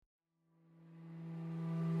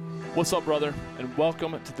What's up, brother, and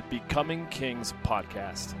welcome to the Becoming Kings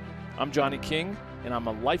podcast. I'm Johnny King, and I'm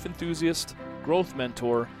a life enthusiast, growth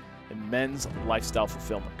mentor, and men's lifestyle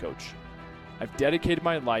fulfillment coach. I've dedicated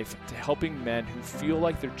my life to helping men who feel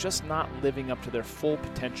like they're just not living up to their full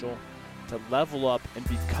potential to level up and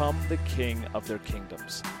become the king of their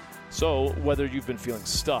kingdoms. So whether you've been feeling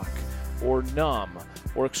stuck or numb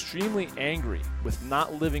or extremely angry with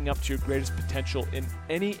not living up to your greatest potential in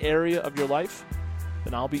any area of your life,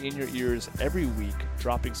 then I'll be in your ears every week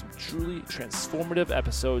dropping some truly transformative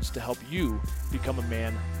episodes to help you become a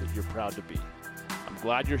man that you're proud to be. I'm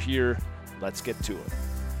glad you're here. Let's get to it.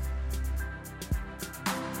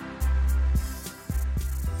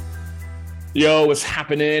 Yo, what's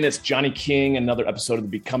happening? It's Johnny King, another episode of the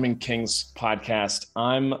Becoming Kings podcast.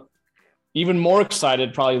 I'm even more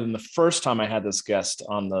excited probably than the first time I had this guest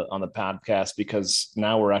on the podcast, because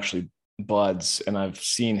now we're actually buds, and I've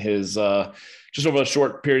seen his just over a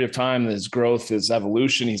short period of time, his growth, his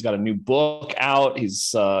evolution. He's got a new book out.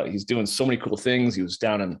 He's doing so many cool things. He was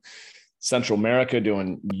down in Central America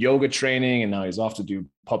doing yoga training, and now he's off to do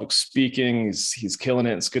public speaking. He's killing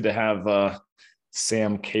it. It's good to have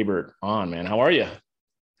Sam Kabert on, man. How are you?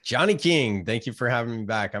 Johnny King, thank you for having me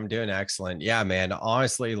back. I'm doing excellent. Yeah, man.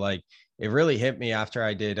 Honestly, like, it really hit me after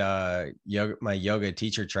I did my yoga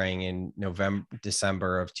teacher training in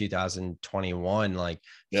December of 2021, like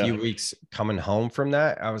a few weeks coming home from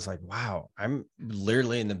that. I was like, wow, I'm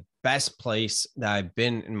literally in the best place that I've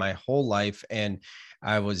been in my whole life. And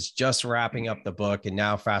I was just wrapping up the book, and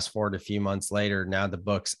now fast forward a few months later, now the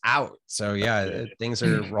book's out. So yeah, things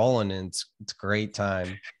are rolling, and it's a great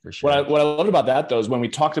time for sure. What I loved about that though is when we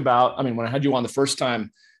talked about, when I had you on the first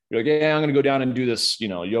time, you're like, yeah, I'm going to go down and do this,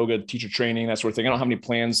 yoga teacher training, that sort of thing. I don't have any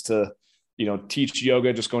plans to, teach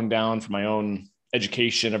yoga, just going down for my own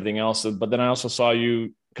education, everything else. But then I also saw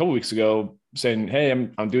you a couple of weeks ago saying, hey,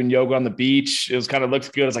 I'm doing yoga on the beach. It was kind of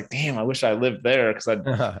looked good. I was like, damn, I wish I lived there, because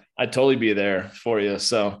I'd totally be there for you.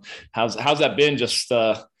 So how's that been? Just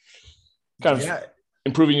kind of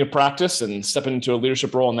improving your practice and stepping into a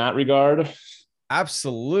leadership role in that regard?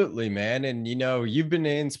 Absolutely, man. And, you've been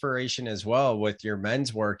an inspiration as well with your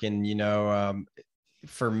men's work. And,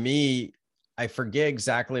 for me, I forget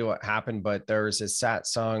exactly what happened, but there was a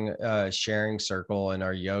satsang sharing circle in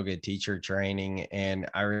our yoga teacher training. And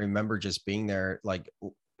I remember just being there, like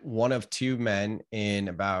one of two men in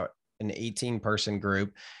about an 18-person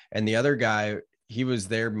group. And the other guy, he was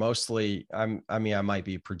there mostly, I might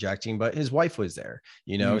be projecting, but his wife was there,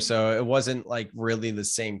 so it wasn't like really the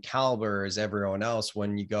same caliber as everyone else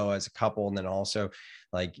when you go as a couple. And then also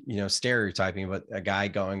like, stereotyping, but a guy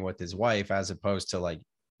going with his wife, as opposed to like,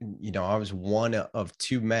 I was one of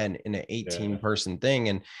two men in an 18-person thing.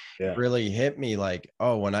 And it really hit me like,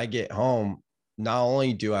 oh, when I get home, not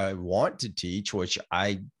only do I want to teach, which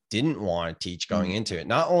I didn't want to teach going into it.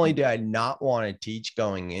 Not only did I not want to teach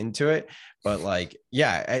going into it, but like,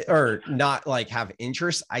 or not like have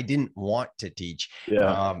interest. I didn't want to teach.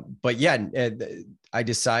 I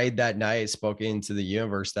decided that night, I spoke into the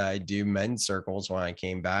universe that I do men's circles when I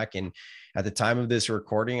came back. And at the time of this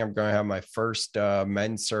recording, I'm going to have my first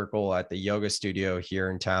men's circle at the yoga studio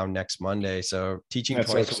here in town next Monday. So teaching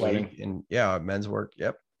twice a week, and men's work.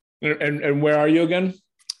 Yep. And where are you again?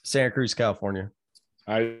 Santa Cruz, California.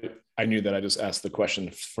 I knew that. I just asked the question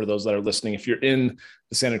for those that are listening. If you're in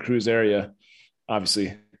the Santa Cruz area,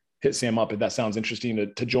 obviously hit Sam up if that sounds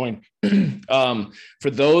interesting to join. For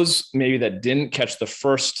those maybe that didn't catch the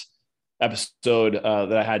first episode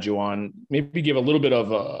that I had you on, maybe give a little bit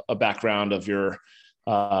of a background of your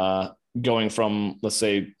going from, let's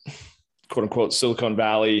say, quote unquote, Silicon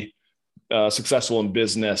Valley, successful in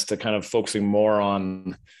business, to kind of focusing more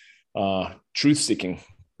on truth seeking.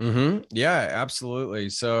 Mm-hmm. Yeah, absolutely.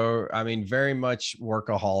 So, very much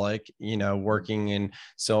workaholic, working in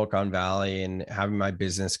Silicon Valley and having my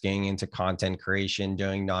business, getting into content creation,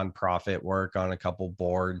 doing nonprofit work on a couple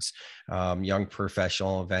boards, young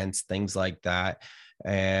professional events, things like that.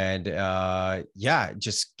 And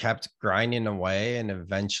just kept grinding away, and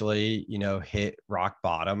eventually, hit rock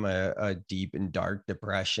bottom, a deep and dark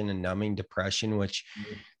depression, and numbing depression, which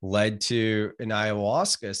led to an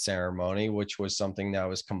ayahuasca ceremony, which was something that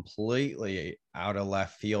was completely out of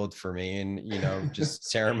left field for me. And, just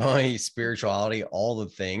ceremony, spirituality, all the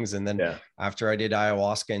things. And then after I did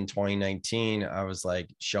ayahuasca in 2019, I was like,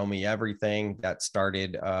 show me everything. That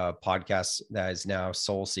started a podcast that is now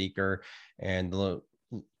Soul Seeker. And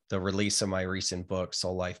the release of my recent book,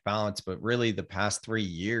 Soul Life Balance. But really the past 3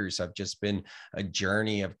 years have just been a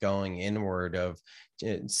journey of going inward, of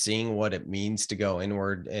seeing what it means to go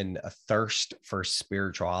inward, and a thirst for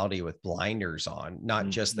spirituality with blinders on, not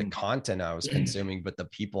just the content I was consuming, but the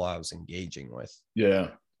people I was engaging with. Yeah.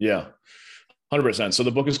 100%. So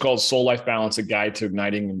the book is called Soul Life Balance, a guide to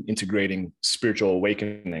igniting and integrating spiritual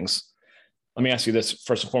awakenings. Let me ask you this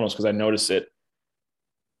first and foremost, because I noticed it.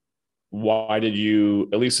 Why did you,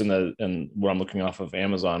 at least in what I'm looking off of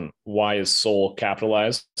Amazon, why is soul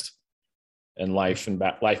capitalized and life and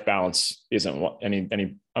life balance isn't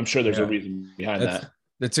any? I'm sure there's a reason behind that.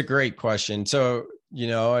 That's a great question. So,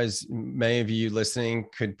 as many of you listening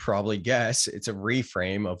could probably guess, it's a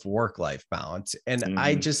reframe of work-life balance. And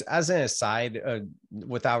I just, as an aside,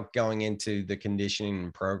 without going into the conditioning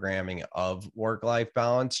and programming of work-life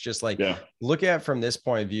balance, just look at it from this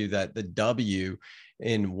point of view, that the W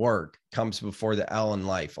in work comes before the L in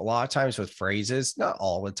life. A lot of times with phrases, not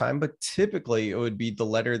all the time, but typically it would be the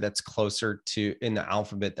letter that's closer to, in the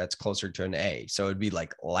alphabet, that's closer to an A. So it'd be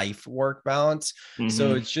like life work balance.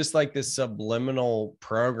 So it's just like this subliminal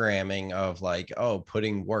programming of like, oh,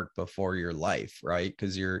 putting work before your life, right?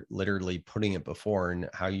 Because you're literally putting it before in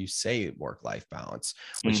how you say work-life balance,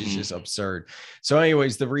 which is just absurd. So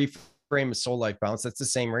anyways, the reframe of soul life balance, that's the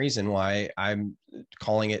same reason why I'm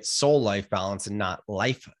calling it soul life balance and not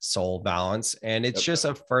life soul balance. And it's just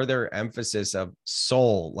a further emphasis of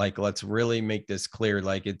soul. Like, let's really make this clear.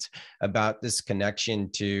 Like, it's about this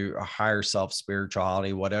connection to a higher self,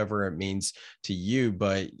 spirituality, whatever it means to you.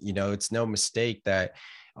 But, it's no mistake that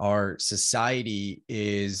our society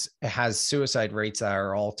has suicide rates that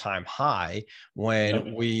are all-time high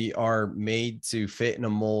when we are made to fit in a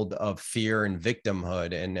mold of fear and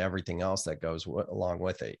victimhood and everything else that goes along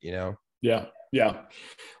with it, Yeah.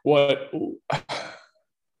 Well,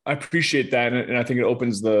 I appreciate that. And I think it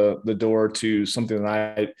opens the door to something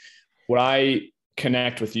that what I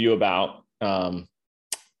connect with you about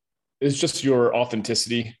is just your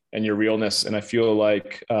authenticity and your realness. And I feel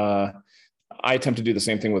like I attempt to do the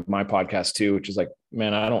same thing with my podcast too, which is like,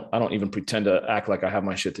 man, I don't even pretend to act like I have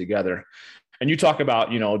my shit together. And you talk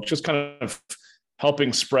about, just kind of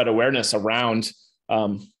helping spread awareness around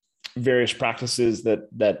various practices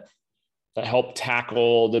that help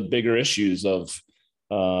tackle the bigger issues of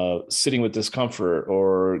sitting with discomfort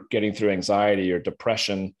or getting through anxiety or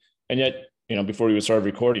depression. And yet, before we started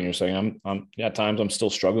recording, you're saying I'm at times I'm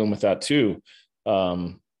still struggling with that too.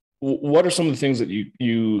 What are some of the things that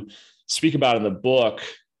you speak about in the book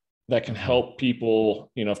that can help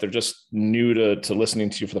people, if they're just new to listening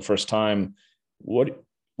to you for the first time? What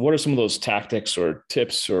are some of those tactics or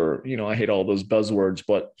tips, or, I hate all those buzzwords,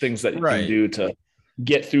 but things that you can do to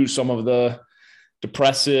get through some of the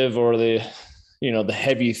depressive or the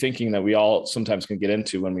heavy thinking that we all sometimes can get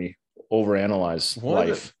into when we overanalyze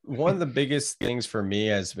life? One of the biggest things for me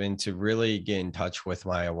has been to really get in touch with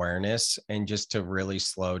my awareness and just to really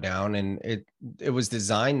slow down. And it was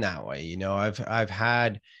designed that way. I've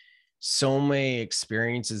had so many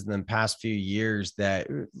experiences in the past few years that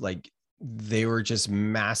they were just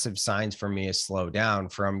massive signs for me to slow down,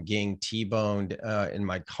 from getting T-boned in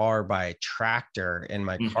my car by a tractor and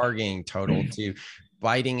my car getting totaled, to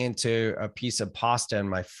biting into a piece of pasta and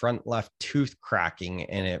my front left tooth cracking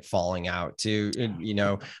and it falling out, to,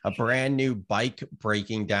 a brand new bike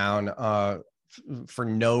breaking down for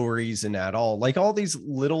no reason at all. Like, all these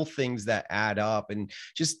little things that add up and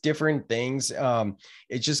just different things.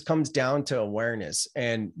 It just comes down to awareness.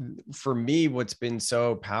 And for me, what's been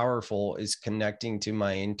so powerful is connecting to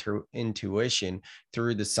my intuition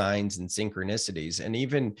through the signs and synchronicities. And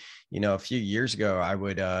even, a few years ago, I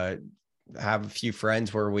would have a few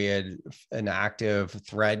friends where we had an active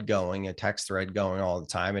thread going, a text thread going all the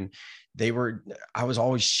time. And I was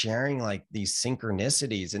always sharing like these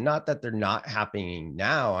synchronicities, and not that they're not happening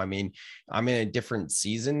now. I mean, I'm in a different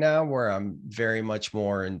season now where I'm very much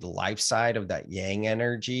more in the life side of that yang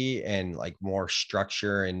energy and like more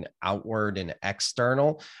structure and outward and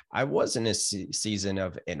external. I was in a season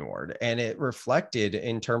of inward, and it reflected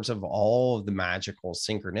in terms of all of the magical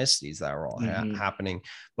synchronicities that were all happening.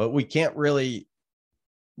 But we can't really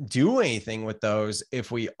do anything with those if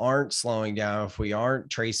we aren't slowing down, if we aren't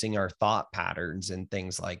tracing our thought patterns and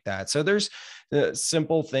things like that. So there's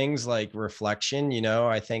simple things like reflection.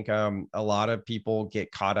 I think a lot of people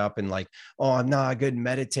get caught up in like, oh, I'm not a good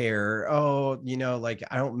meditator. Oh, like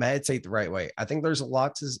I don't meditate the right way. I think there's a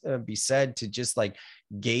lot to be said to just like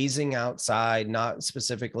gazing outside, not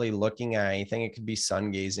specifically looking at anything. It could be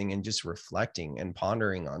sun gazing and just reflecting and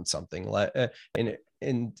pondering on something.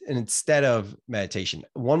 And instead of meditation.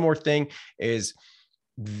 One more thing is,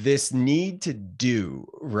 this need to do,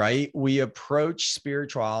 right? We approach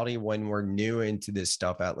spirituality when we're new into this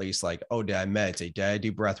stuff, at least like, oh, did I meditate? Did I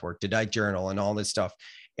do breath work? Did I journal and all this stuff?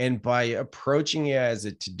 And by approaching it as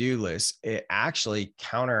a to-do list, it actually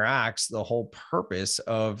counteracts the whole purpose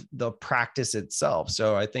of the practice itself.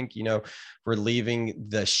 So I think, relieving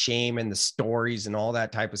the shame and the stories and all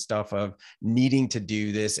that type of stuff of needing to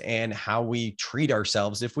do this and how we treat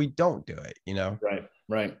ourselves if we don't do it,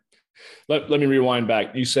 Right. Let me rewind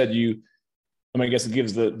back. You said I guess it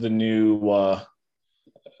gives the new, or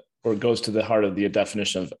it goes to the heart of the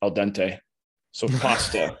definition of al dente. So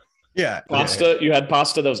pasta. Yeah. Pasta. You had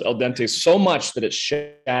pasta that was al dente so much that it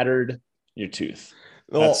shattered your tooth.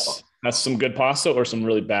 That's some good pasta or some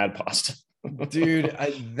really bad pasta. Dude,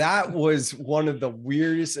 that was one of the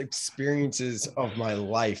weirdest experiences of my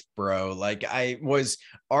life, bro. Like I was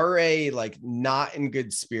already like not in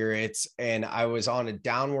good spirits and I was on a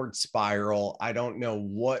downward spiral. I don't know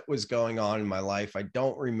what was going on in my life. I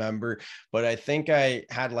don't remember, but I think I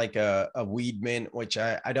had like a weed mint, which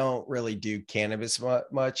I don't really do cannabis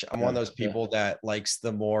much. I'm one of those people that likes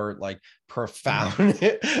the more like profound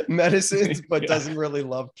medicines, but doesn't really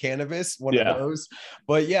love cannabis. One of those.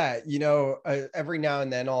 But every now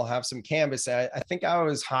and then I'll have some cannabis. I think I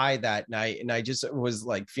was high that night and I just was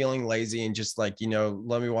like feeling lazy and just like,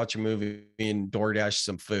 let me watch a movie and DoorDash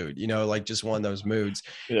some food, like just one of those moods.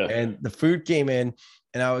 Yeah. And the food came in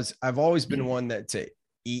and I've always been one that to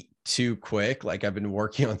eat too quick. Like I've been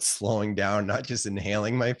working on slowing down, not just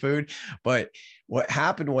inhaling my food. But what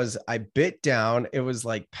happened was I bit down, it was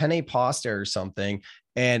like penne pasta or something.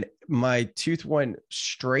 And my tooth went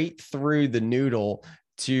straight through the noodle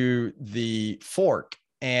to the fork.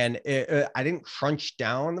 And I didn't crunch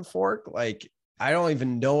down the fork. Like, I don't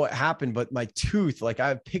even know what happened, but my tooth, like I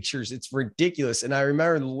have pictures, it's ridiculous. And I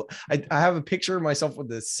remember I have a picture of myself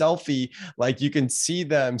with a selfie, like you can see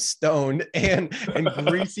them stoned and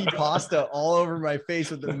greasy pasta all over my face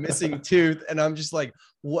with a missing tooth. And I'm just like,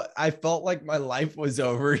 what? I felt like my life was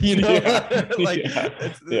over, That's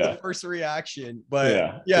the first reaction.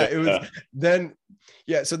 But it was then.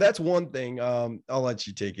 Yeah. So that's one thing. I'll let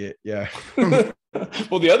you take it. Yeah.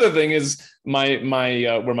 Well, the other thing is my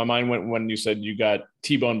where my mind went when you said you got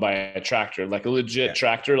T-boned by a tractor, like a legit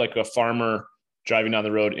tractor, like a farmer driving down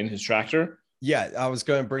the road in his tractor. Yeah, I was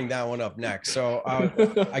going to bring that one up next. So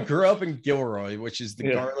I grew up in Gilroy, which is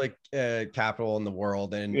the garlic capital in the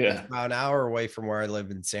world. And it's about an hour away from where I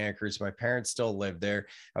live in Santa Cruz. My parents still live there.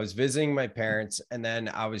 I was visiting my parents and then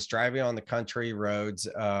I was driving on the country roads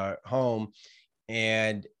home.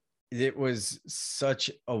 And it was such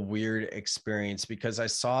a weird experience because I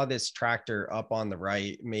saw this tractor up on the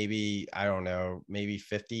right, maybe, I don't know, maybe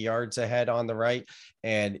 50 yards ahead on the right.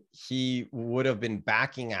 And he would have been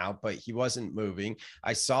backing out, but he wasn't moving.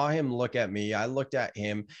 I saw him look at me. I looked at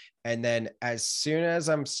him. And then as soon as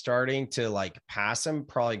I'm starting to like pass him,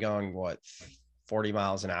 probably going 40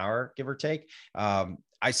 miles an hour, give or take.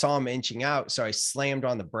 I saw him inching out. So I slammed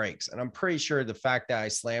on the brakes. And I'm pretty sure the fact that I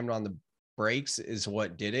slammed on the brakes is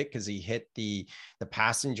what did it, because he hit the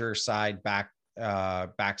passenger side back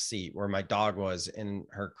seat where my dog was in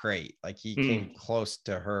her crate. Like he came close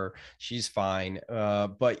to her. She's fine.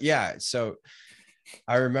 But yeah, so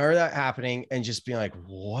I remember that happening and just being like,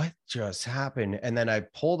 what just happened? And then I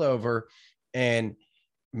pulled over and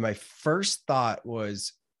my first thought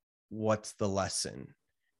was, what's the lesson?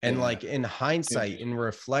 And like in hindsight, in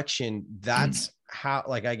reflection, that's how,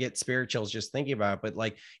 like, I get spirituals just thinking about it, but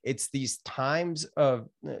like, it's these times of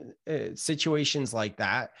situations like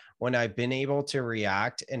that when I've been able to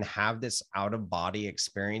react and have this out of body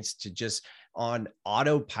experience to just on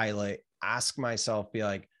autopilot, ask myself, be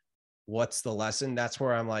like, what's the lesson? That's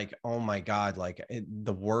where I'm like, oh my God, like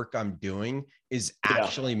the work I'm doing is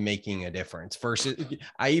actually making a difference. Versus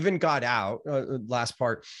I even got out last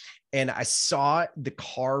part and I saw the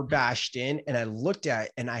car bashed in and I looked at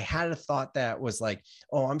it and I had a thought that was like,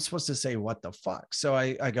 oh, I'm supposed to say, what the fuck? So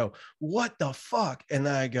I go, what the fuck? And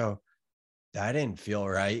then I go, that didn't feel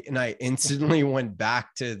right. And I instantly went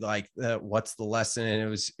back to like, what's the lesson?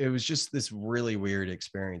 And it was just this really weird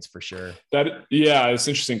experience for sure. It's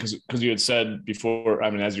interesting because you had said before, I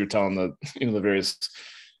mean, as you're telling the various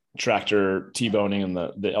tractor T-boning and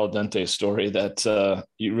the al dente story, that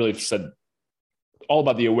you really said all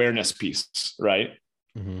about the awareness piece, right?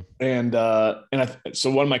 Mm-hmm. And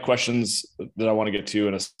so one of my questions that I want to get to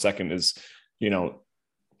in a second is,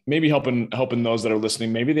 maybe helping those that are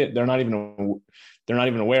listening, maybe they're not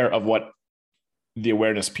even aware of what the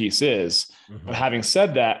awareness piece is. Mm-hmm. But having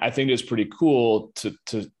said that, I think it's pretty cool to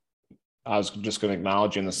I was just going to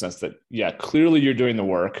acknowledge you in the sense that, clearly you're doing the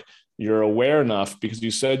work. You're aware enough because you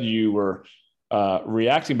said you were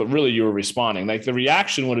reacting, but really you were responding. Like the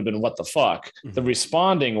reaction would have been, what the fuck? Mhm. The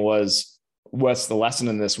responding was, what's the lesson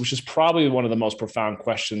in this? Which is probably one of the most profound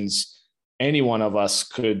questions any one of us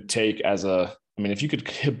could take as a, I mean, if you could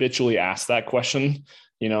habitually ask that question,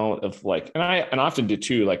 you know, of like, and I often do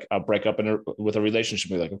too, like I'll break up with a relationship,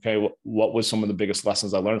 be like, okay, what was some of the biggest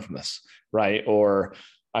lessons I learned from this? Right. Or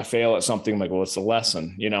I fail at something, like, well, what's the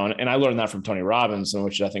lesson? You know, and I learned that from Tony Robbins,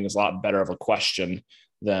 which I think is a lot better of a question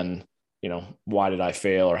than, you know, why did I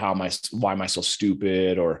fail, or why am I so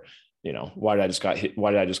stupid? Or, you know, why did I just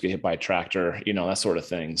get hit by a tractor? You know, that sort of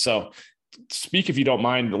thing. So speak, if you don't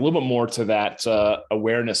mind, a little bit more to that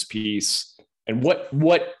awareness piece, and what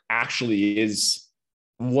actually is,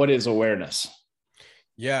 what is awareness?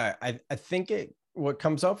 Yeah, I think what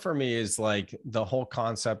comes up for me is like the whole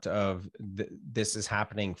concept of this is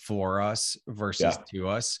happening for us versus to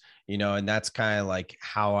us, you know, and that's kind of like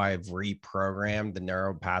how I've reprogrammed the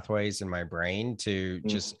neural pathways in my brain to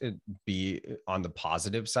just be on the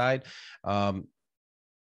positive side.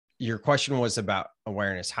 Your question was about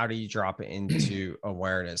awareness. How do you drop it into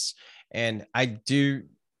awareness? And I do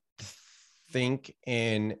think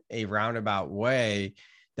in a roundabout way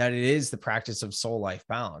that it is the practice of soul life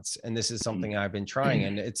balance. And this is something I've been trying.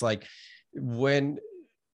 And it's like, when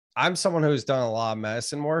I'm someone who's done a lot of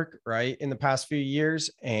medicine work, right, in the past few years,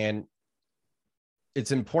 and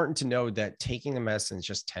it's important to know that taking the medicine is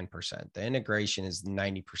just 10%. The integration is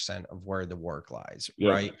 90% of where the work lies,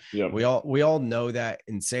 right? We all know that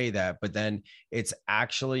and say that, but then it's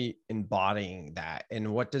actually embodying that.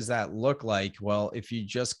 And what does that look like? Well, if you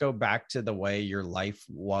just go back to the way your life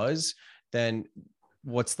was, then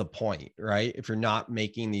what's the point, right? If you're not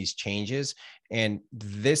making these changes. And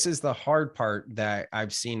this is the hard part that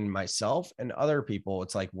I've seen myself and other people.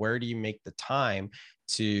 It's like, where do you make the time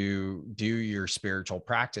to do your spiritual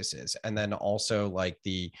practices? And then also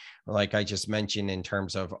like I just mentioned, in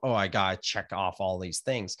terms of, oh, I got to check off all these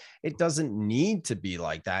things. It doesn't need to be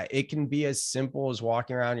like that. It can be as simple as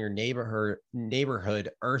walking around your neighborhood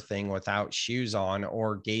earthing without shoes on,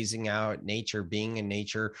 or gazing out at nature, being in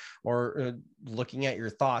nature, or looking at your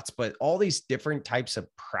thoughts. But all these different types of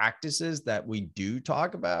practices that we do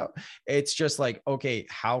talk about, it's just like, okay,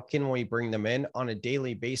 how can we bring them in on a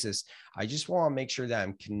daily basis? I just want to make sure that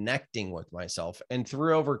I'm connecting with myself, and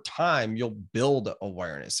through over time, you'll build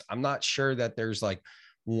awareness. I'm not sure that there's like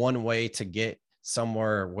one way to get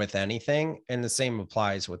somewhere with anything. And the same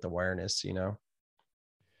applies with awareness, you know?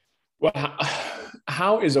 Well,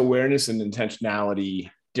 how is awareness and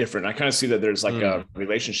intentionality different? I kind of see that there's like a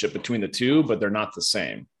relationship between the two, but they're not the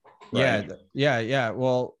same. Right? Yeah.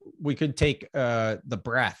 Well, we could take the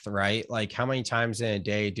breath, right? Like, how many times in a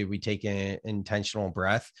day do we take an intentional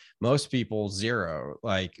breath? Most people, zero.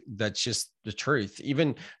 Like, that's just the truth.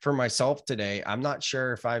 Even for myself today, I'm not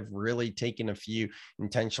sure if I've really taken a few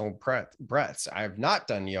intentional breaths. I've not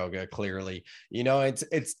done yoga, clearly. You know,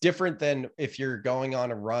 it's different than if you're going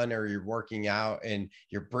on a run or you're working out and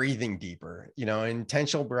you're breathing deeper. You know,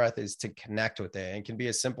 intentional breath is to connect with it. And it can be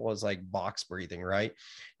as simple as like box breathing, right?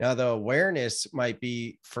 Now, the awareness might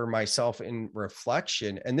be for myself in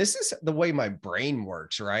reflection. And this is the way my brain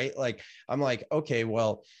works, right? Like, I'm like, okay,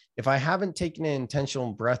 well, if I haven't taken an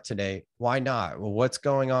intentional breath today, why not? Well, what's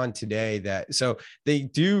going on today? So they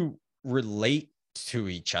do relate to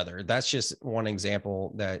each other. That's just one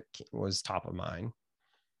example that was top of mind.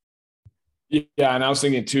 Yeah. And I was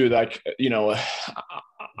thinking too, like, you know,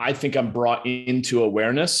 I think I'm brought into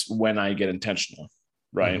awareness when I get intentional.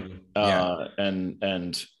 Right.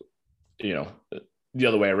 And, you know, the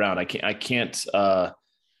other way around, I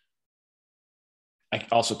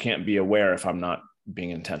also can't be aware if I'm not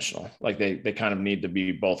being intentional. Like they kind of need to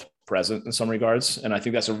be both present in some regards. And I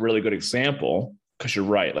think that's a really good example, because you're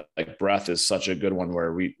right. Like breath is such a good one,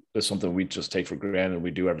 where it's something we just take for granted.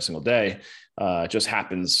 We do every single day. It just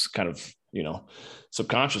happens kind of, you know,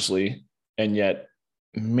 subconsciously. And yet,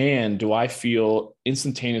 man, do I feel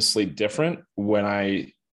instantaneously different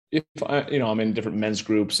when if I'm in different men's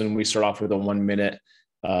groups and we start off with a 1 minute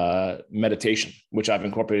meditation, which I've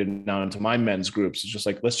incorporated now into my men's groups. It's just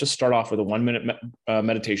like, let's just start off with a 1 minute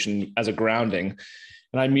meditation as a grounding.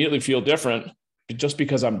 And I immediately feel different, just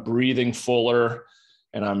because I'm breathing fuller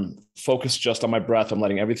and I'm focused just on my breath. I'm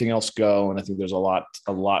letting everything else go. And I think there's a lot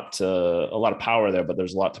of power there, but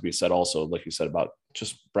there's a lot to be said also, like you said, about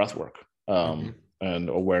just breath work and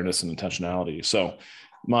awareness and intentionality. So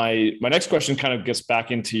my next question kind of gets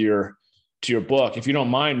back into your book. If you don't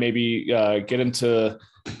mind, maybe get into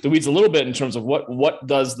the weeds a little bit in terms of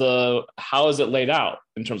how is it laid out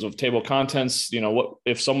in terms of table of contents? You know, what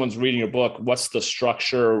if someone's reading your book, what's the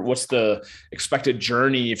structure? What's the expected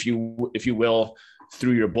journey, if you will,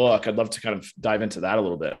 through your book. I'd love to kind of dive into that a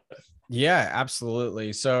little bit. Yeah,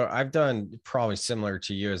 absolutely. So I've done probably similar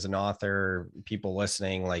to you as an author, people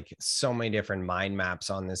listening, like so many different mind maps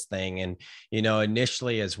on this thing. And,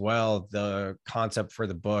 initially as well, the concept for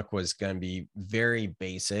the book was going to be very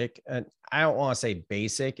basic. And I don't want to say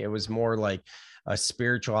basic. It was more like a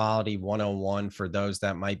spirituality 101 for those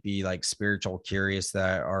that might be like spiritual curious,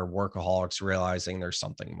 that are workaholics, realizing there's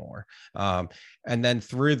something more. And then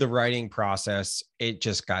through the writing process, it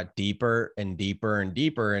just got deeper and deeper and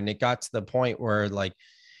deeper. And it got to the point where, like,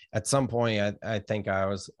 at some point, I think I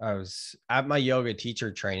was at my yoga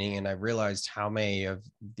teacher training, and I realized how many of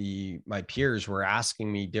my peers were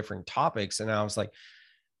asking me different topics. And I was like,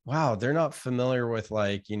 wow, they're not familiar with,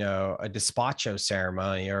 like, a despacho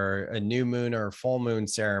ceremony or a new moon or full moon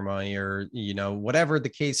ceremony, or, whatever the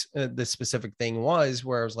case, the specific thing was,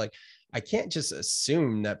 where I was like, I can't just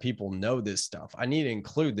assume that people know this stuff. I need to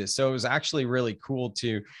include this. So it was actually really cool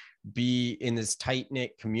to be in this tight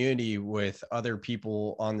knit community with other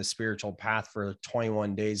people on the spiritual path for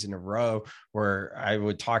 21 days in a row, where I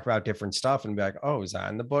would talk about different stuff and be like, oh, is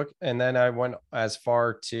that in the book? And then I went as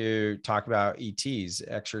far to talk about ETs,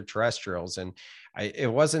 extraterrestrials. And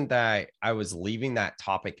it wasn't that I was leaving that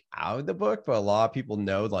topic out of the book, but a lot of people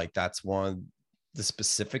know, like, that's one of the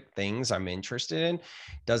specific things I'm interested in.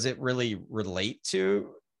 Does it really relate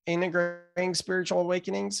to integrating spiritual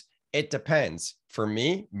awakenings? It depends. For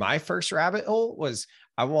me, my first rabbit hole was,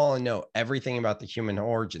 I want to know everything about the human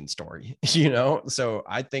origin story, So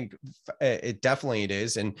I think it definitely it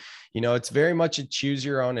is. And, it's very much a choose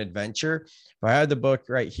your own adventure. But I had the book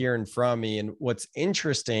right here in front of me. And what's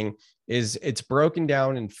interesting is it's broken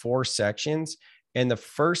down in 4 sections. And the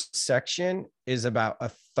first section is about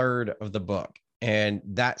a third of the book. And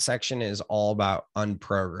that section is all about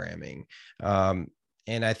unprogramming.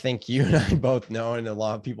 And I think you and I both know, and a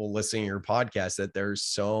lot of people listening to your podcast, that there's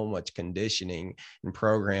so much conditioning and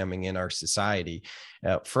programming in our society.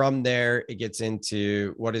 From there, it gets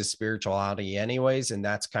into what is spirituality anyways. And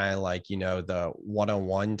that's kind of like, the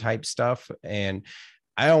 101 type stuff. And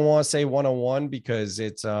I don't want to say 101 because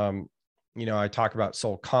it's, I talk about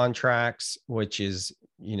soul contracts, which is,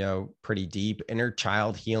 pretty deep, inner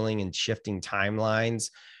child healing and shifting timelines,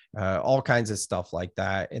 all kinds of stuff like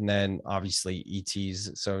that. And then obviously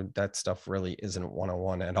ETs. So that stuff really isn't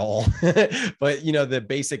 101 at all. But, the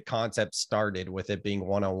basic concept started with it being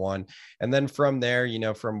 101. And then from there,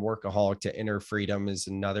 from workaholic to inner freedom is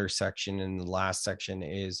another section. And the last section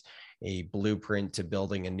is a blueprint to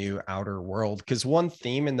building a new outer world. Because one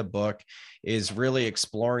theme in the book is really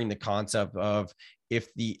exploring the concept of,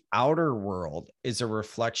 if the outer world is a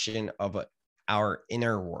reflection of our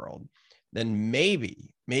inner world, then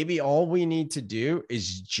maybe all we need to do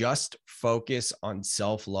is just focus on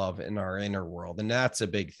self-love in our inner world. And that's a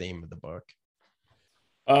big theme of the book.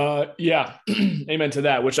 Yeah. Amen to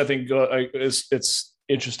that, which I think it's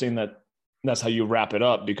interesting that that's how you wrap it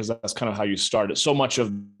up, because that's kind of how you started. So much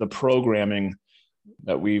of the programming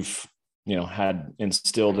that we've, had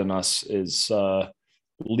instilled in us is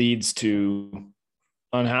leads to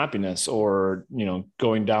unhappiness, or,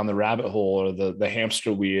 going down the rabbit hole, or the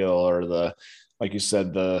hamster wheel, or like you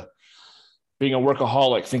said, being a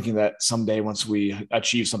workaholic, thinking that someday once we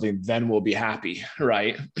achieve something, then we'll be happy.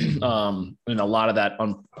 Right. And a lot of that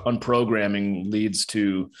unprogramming leads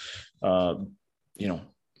to, not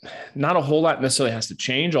a whole lot necessarily has to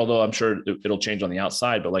change, although I'm sure it'll change on the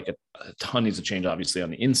outside, but like a ton needs to change obviously on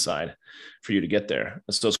the inside for you to get there.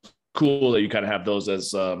 So it's cool that you kind of have those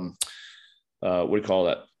as, what do you call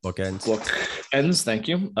that? Bookends. Thank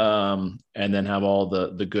you. And then have all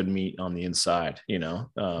the good meat on the inside,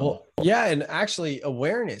 Well, yeah. And actually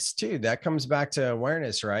awareness too, that comes back to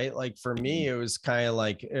awareness, right? Like for me, it was kind of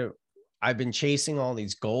like, I've been chasing all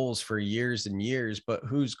these goals for years and years, but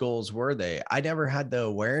whose goals were they? I never had the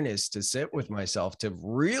awareness to sit with myself to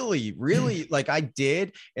really, really, like I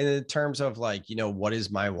did in terms of like, what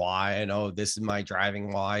is my why? And oh, this is my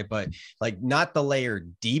driving why, but like not the layer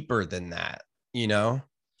deeper than that,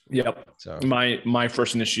 Yep. So my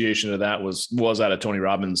first initiation of that was at a Tony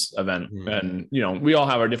Robbins event. And, we all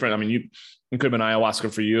have our different, I mean, it could have been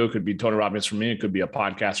ayahuasca for you. It could be Tony Robbins for me. It could be a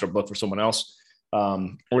podcast or a book for someone else.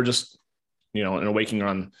 Or just, an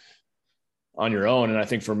awakening on your own. And I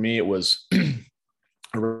think for me, it was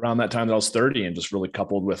around that time that I was 30, and just really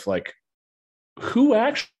coupled with like, who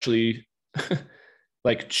actually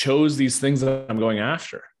like chose these things that I'm going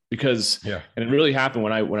after? Because, and it really happened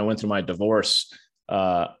when I went through my divorce.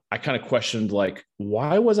 I kind of questioned, like,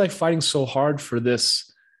 why was I fighting so hard for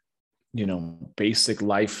this, basic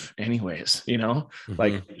life anyways,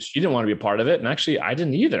 like she didn't want to be a part of it. And actually I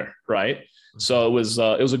didn't either. Right. So it was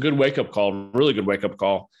a good wake up call, really good wake up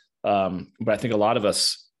call. But I think a lot of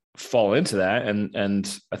us fall into that.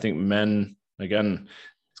 And I think men, again,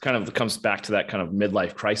 it's kind of comes back to that kind of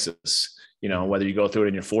midlife crisis, whether you go through it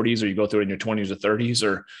in your 40s or you go through it in your 20s or 30s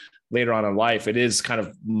or later on in life, it is kind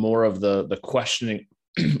of more of the questioning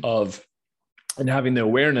of, and having the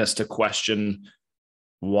awareness to question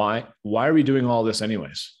why are we doing all this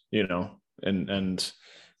anyways, and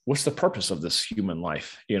what's the purpose of this human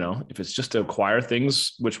life? If it's just to acquire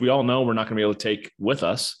things, which we all know we're not going to be able to take with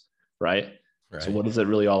us. Right. So what is it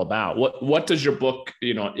really all about? What does your book,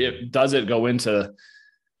 does it go into,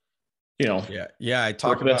 I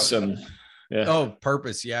talk about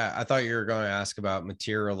purpose. Yeah. I thought you were going to ask about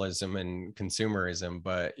materialism and consumerism,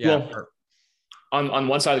 but on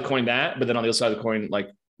one side of the coin but then on the other side of the coin, like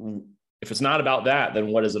if it's not about that, then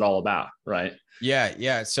what is it all about? Right.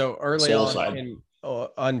 Yeah. So early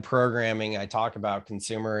on programming, I talk about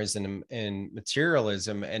consumerism and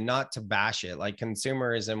materialism, and not to bash it. Like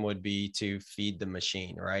consumerism would be to feed the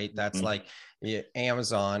machine, right? That's like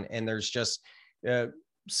Amazon, and there's just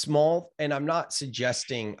small, and I'm not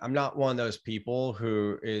one of those people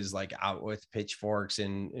who is like out with pitchforks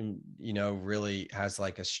and really has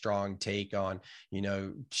like a strong take on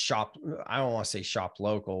shop. I don't want to say shop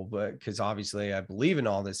local, but because obviously I believe in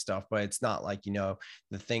all this stuff, but it's not like the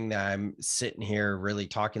thing that I'm sitting here really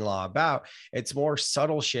talking a lot about. It's more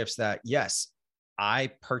subtle shifts that, yes,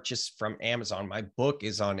 I purchased from Amazon. My book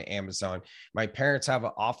is on Amazon. My parents have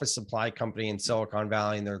an office supply company in Silicon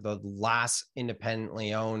Valley, and they're the last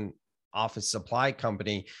independently owned office supply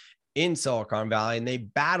company in Silicon Valley, and they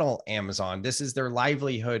battle Amazon. This is their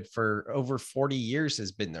livelihood for over 40 years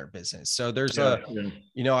has been their business. So there's I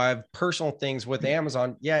have personal things with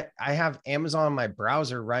Amazon. Yet I have Amazon on my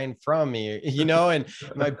browser right in front of me, and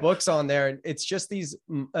my book's on there. And it's just these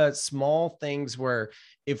small things where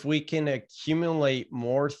if we can accumulate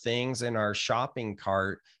more things in our shopping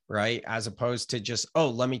cart, right, as opposed to just,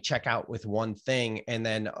 let me check out with one thing. And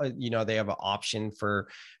then, they have an option for,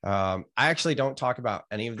 I actually don't talk about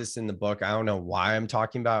any of this in the book. I don't know why I'm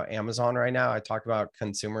talking about Amazon right now. I talk about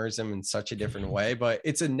consumerism in such a different way, but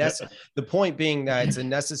it's the point being that it's a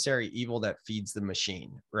necessary evil that feeds the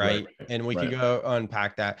machine. Right. And we could go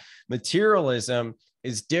unpack that. Materialism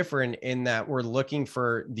is different in that we're looking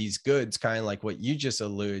for these goods, kind of like what you just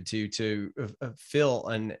alluded to fill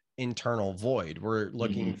an internal void. We're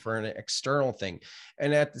looking for an external thing.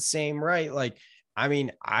 And at the same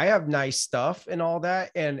I have nice stuff and all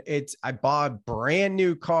that. And I bought a brand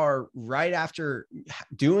new car right after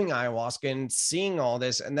doing ayahuasca and seeing all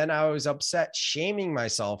this. And then I was upset, shaming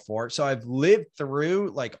myself for it. So I've lived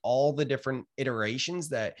through like all the different iterations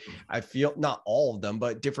that I feel, not all of them,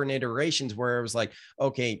 but different iterations where it was like,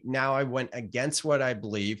 okay, now I went against what I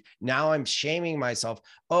believe. Now I'm shaming myself.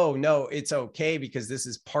 Oh no, it's okay because this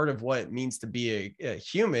is part of what it means to be a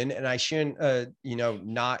human. And I shouldn't,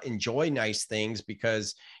 not enjoy nice things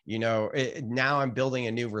because, now I'm building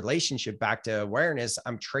a new relationship back to awareness.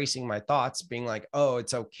 I'm tracing my thoughts being like, oh,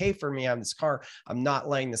 it's okay for me on this car. I'm not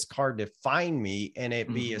letting this car define me and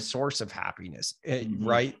it be a source of happiness,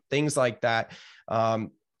 right? Things like that. And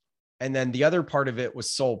then the other part of it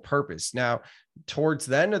was soul purpose. Now, towards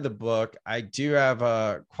the end of the book, I do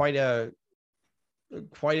have quite an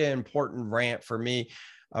important rant for me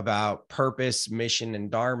about purpose, mission, and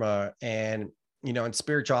dharma. And in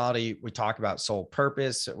spirituality, we talk about soul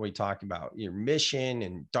purpose. We talk about your mission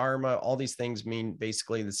and dharma. All these things mean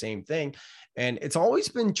basically the same thing. And it's always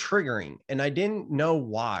been triggering. And I didn't know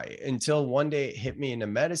why until one day it hit me in a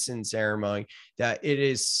medicine ceremony that it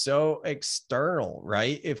is so external,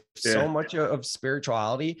 right? If so much of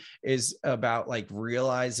spirituality is about like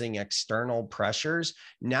realizing external pressures,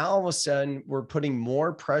 now all of a sudden we're putting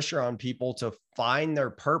more pressure on people to find their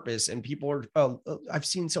purpose. And people are, I've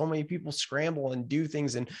seen so many people scramble and do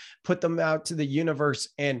things and put them out to the universe.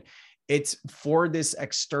 And it's for this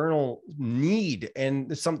external need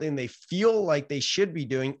and something they feel like they should be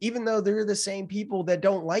doing, even though they're the same people that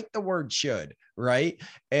don't like the word should, right?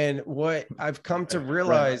 And what I've come to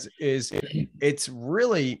realize is it's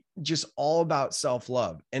really just all about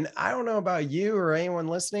self-love. And I don't know about you or anyone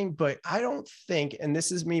listening, but I don't think, and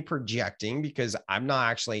this is me projecting because I'm not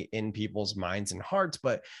actually in people's minds and hearts,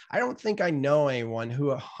 but I don't think I know anyone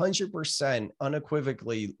who 100%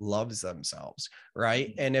 unequivocally loves themselves,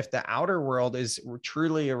 right? And if the outer world is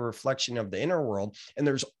truly a reflection of the inner world, and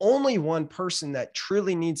there's only one person that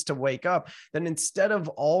truly needs to wake up, then instead of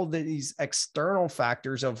all these external external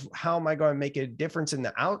factors of how am I going to make a difference in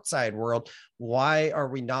the outside world? Why are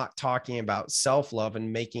we not talking about self-love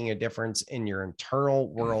and making a difference in your internal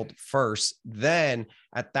world first? Then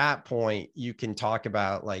at that point, you can talk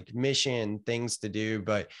about like mission, things to do.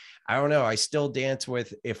 But I don't know. I still dance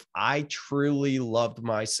with, if I truly loved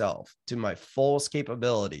myself to my fullest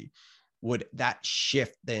capability, would that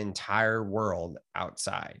shift the entire world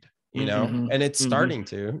outside, and it's starting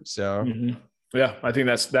to, so. Yeah, I think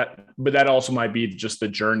that's that, but that also might be just the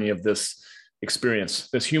journey of this experience,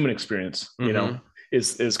 this human experience,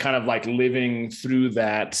 is kind of like living through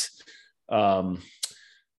that,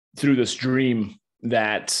 through this dream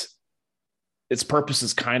that its purpose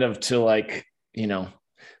is kind of to like,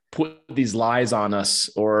 put these lies on us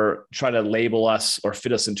or try to label us or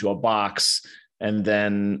fit us into a box. And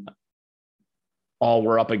then all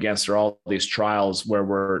we're up against are all these trials where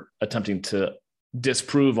we're attempting to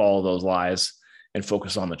disprove all of those lies and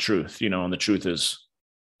focus on the truth, and the truth is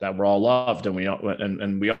that we're all loved and we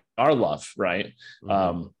are loved. Right.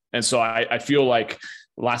 And so I feel like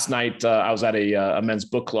last night I was at a men's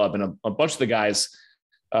book club, and a bunch of the guys,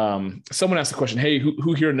 someone asked the question, hey,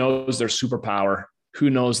 who here knows their superpower? Who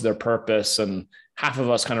knows their purpose? And half of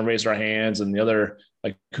us kind of raised our hands, and the other,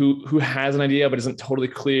 like, who has an idea but isn't totally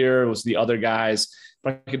clear, was the other guys.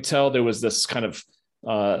 But I could tell there was this kind of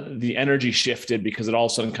the energy shifted because it all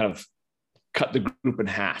of a sudden kind of cut the group in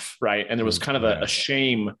half. Right. And there was kind of a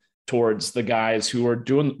shame towards the guys who are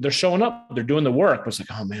they're showing up, they're doing the work. But it's like,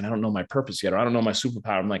 oh man, I don't know my purpose yet, or I don't know my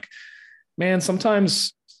superpower. I'm like, man,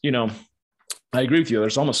 sometimes, I agree with you.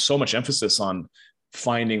 There's almost so much emphasis on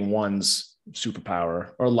finding one's superpower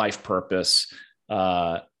or life purpose,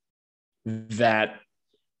 that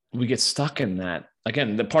we get stuck in that.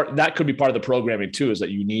 Again, the part that could be part of the programming too, is that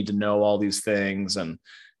you need to know all these things and,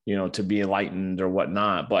 to be enlightened or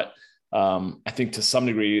whatnot. But I think to some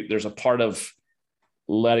degree, there's a part of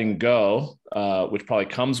letting go, which probably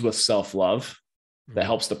comes with self-love, that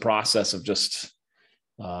helps the process of just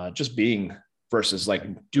being, versus like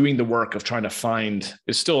doing the work of trying to find,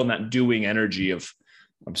 is still in that doing energy of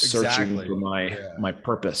searching for my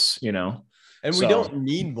purpose, And we don't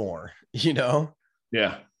need more,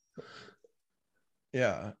 Yeah.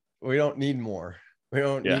 Yeah. We don't need more. We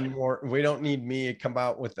don't need more. We don't need me to come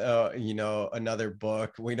out with, another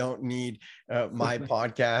book. We don't need my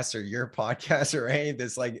podcast or your podcast or any of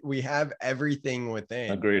this. Like, we have everything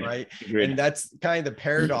within. Agreed. Right. Agreed. And that's kind of the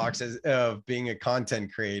paradox of being a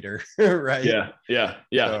content creator. Right. Yeah.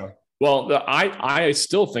 So, well, I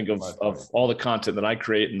still think of all the content that I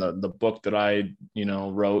create, and the book that I,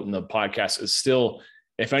 wrote, and the podcast is still,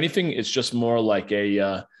 if anything, it's just more like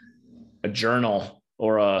a journal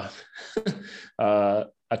or a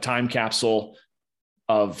time capsule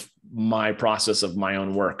of my process of my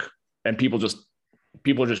own work, and people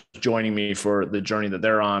are just joining me for the journey that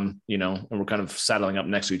they're on, and we're kind of saddling up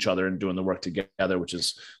next to each other and doing the work together, which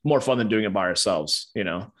is more fun than doing it by ourselves,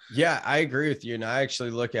 Yeah, I agree with you. And I actually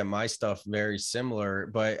look at my stuff very similar,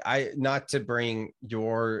 but not to bring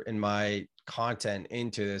your and my content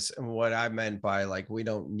into this. And what I meant by like, we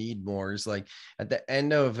don't need more is like at the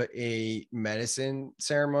end of a medicine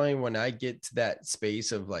ceremony, when I get to that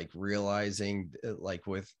space of like realizing like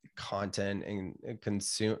with content and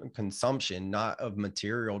consumption, not of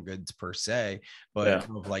material goods per se, but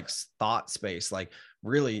of like thought space, like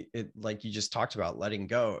really it, like you just talked about, letting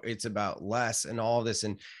go. It's about less and all this.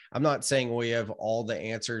 And I'm not saying we have all the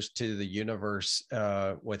answers to the universe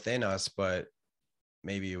within us, but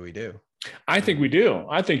maybe we do. I think we do.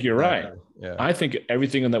 I think you're right. Yeah. I think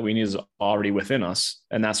everything that we need is already within us.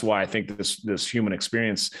 And that's why I think this human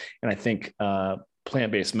experience, and I think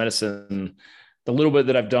plant-based medicine, the little bit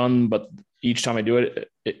that I've done, but each time I do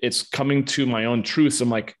it, it's coming to my own truths. I'm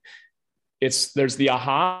like, there's the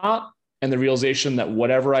aha and the realization that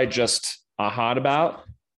whatever I just ahaed about,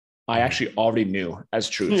 I actually already knew as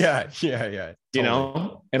truth. Yeah.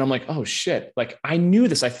 Totally. And I'm like, oh shit. Like, I knew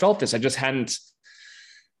this, I felt this. I just hadn't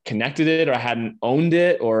connected it, or I hadn't owned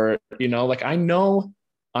it, or, like, I know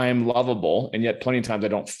I am lovable, and yet plenty of times I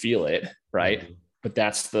don't feel it. Right. Mm-hmm. But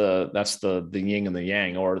that's the yin and the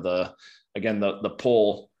yang, or the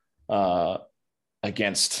pull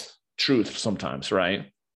against truth sometimes. Right.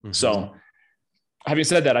 Mm-hmm. So having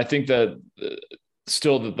said that, I think that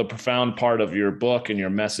still the profound part of your book and your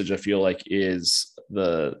message, I feel like, is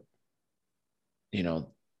the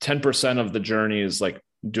 10% of the journey is like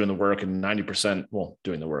doing the work, and 90%, well,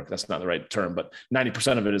 doing the work, that's not the right term, but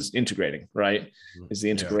 90% of it is integrating, right? Is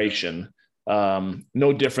the integration.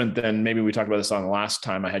 No different than, maybe we talked about this on the last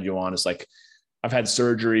time I had you on. It's like, I've had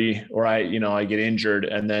surgery, or I get injured,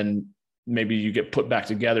 and then maybe you get put back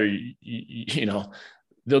together,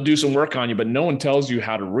 they'll do some work on you, but no one tells you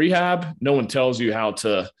how to rehab. No one tells you how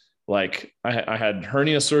to, like, I had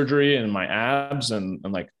hernia surgery in my abs, and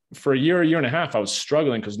like for a year and a half, I was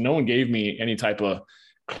struggling because no one gave me any type of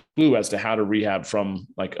clue as to how to rehab from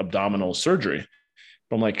like abdominal surgery.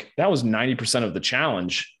 But I'm like, that was 90% of the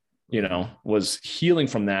challenge, was healing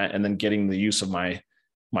from that and then getting the use of my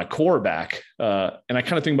core back. And I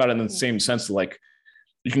kind of think about it in the same sense, like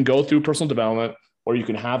you can go through personal development, or you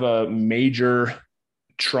can have a major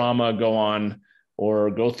trauma go on,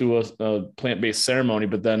 or go through a plant-based ceremony,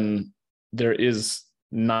 but then there is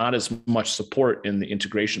not as much support in the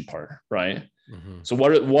integration part, right? Mm-hmm. So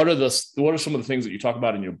what are some of the things that you talk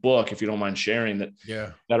about in your book, if you don't mind sharing,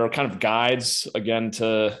 that are kind of guides, again,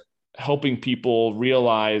 to helping people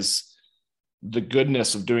realize the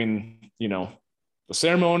goodness of doing, the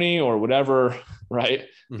ceremony or whatever, right?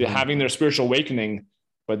 Mm-hmm. They're having their spiritual awakening,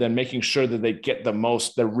 but then making sure that they get they're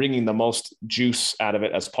wringing the most juice out of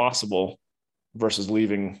it as possible versus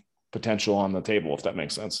leaving potential on the table, if that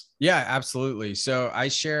makes sense. Yeah, absolutely. So I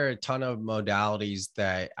share a ton of modalities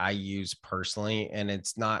that I use personally, and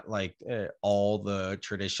it's not like all the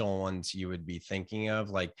traditional ones you would be thinking of.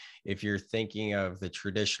 Like if you're thinking of the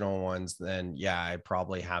traditional ones, then yeah, I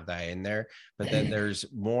probably have that in there. But then there's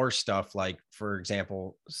more stuff like, for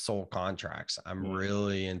example, soul contracts. I'm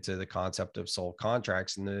really into the concept of soul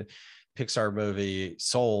contracts, and the Pixar movie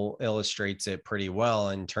Soul illustrates it pretty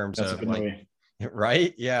well in terms of like movie.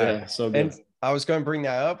 Right. Yeah. So good. And I was going to bring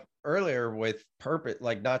that up earlier with purpose,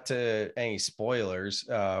 like not to any spoilers,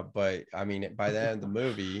 but I mean, by the end of the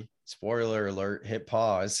movie, spoiler alert, hit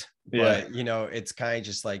pause, but it's kind of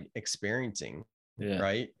just like experiencing.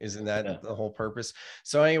 Right. Isn't that the whole purpose?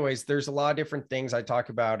 So anyways, there's a lot of different things. I talk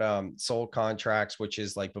about soul contracts, which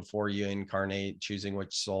is like before you incarnate, choosing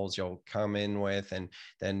which souls you'll come in with. And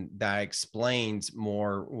then that explains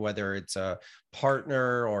more whether it's a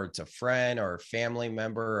partner or it's a friend or a family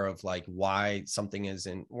member, of like why something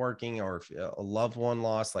isn't working, or if a loved one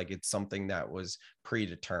lost, like it's something that was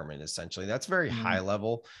predetermined. Essentially, that's very high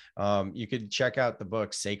level. You could check out the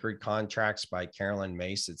book Sacred Contracts by Carolyn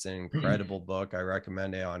Mace. It's an incredible book. I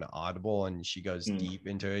recommend it on Audible, and she goes deep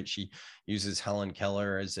into it. She uses Helen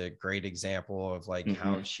Keller as a great example of like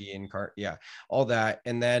how she all that.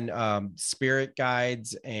 And then spirit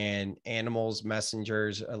guides and animals,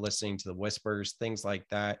 messengers, listening to the whispers, things like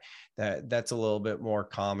that. That's a little bit more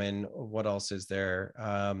common. What else is there?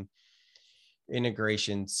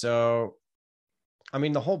 Integration. So I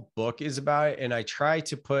mean, the whole book is about it, and I try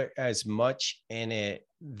to put as much in it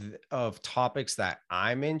of topics that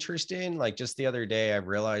I'm interested in. Like just the other day, I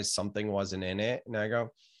realized something wasn't in it, and I go,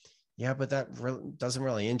 yeah, but that doesn't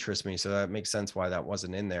really interest me. So that makes sense why that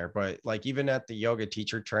wasn't in there. But like even at the yoga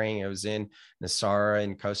teacher training, I was in Nasara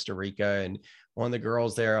in Costa Rica, and one of the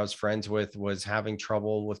girls there I was friends with was having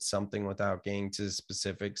trouble with something without getting to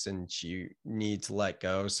specifics, and she needs to let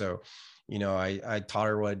go. So I taught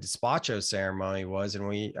her what a despacho ceremony was,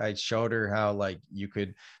 and I showed her how like you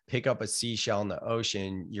could pick up a seashell in the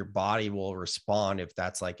ocean, your body will respond if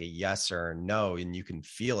that's like a yes or a no, and you can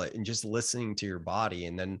feel it, and just listening to your body,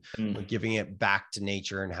 and then giving it back to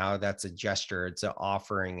nature, and how that's a gesture, it's an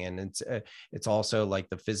offering, and it's also like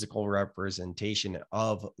the physical representation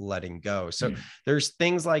of letting go. So there's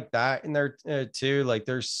things like that in there too. Like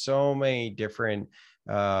there's so many different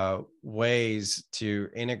ways to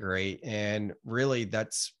integrate, and really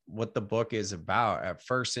that's what the book is about. At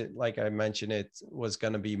first, it, like I mentioned, it was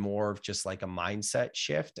going to be more of just like a mindset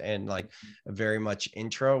shift and like a very much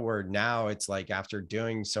intro, where now it's like after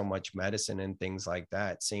doing so much medicine and things like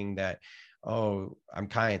that, seeing that, oh, I'm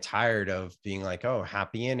kind of tired of being like, oh,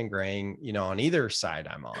 happy integrating, on either side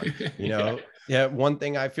I'm on, one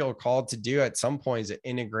thing I feel called to do at some point is an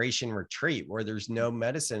integration retreat where there's no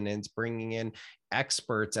medicine, and it's bringing in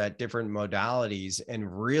experts at different modalities, and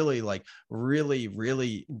really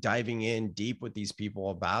diving in deep with these people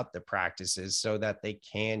about the practices so that they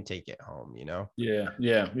can take it home,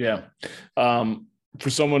 Yeah. For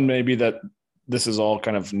someone maybe that this is all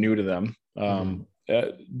kind of new to them,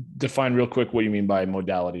 define real quick what you mean by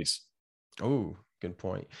modalities. Oh, good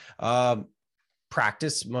point.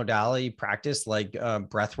 Modality practice, like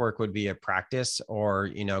breath work would be a practice, or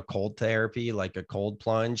cold therapy, like a cold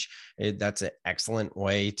plunge. That's an excellent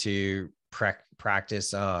way to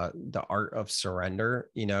practice the art of surrender,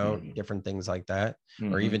 different things like that.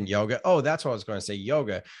 Or even yoga. Oh, that's what I was going to say.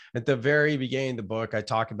 Yoga. At the very beginning of the book, I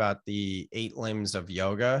talk about the 8 limbs of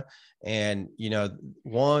yoga, and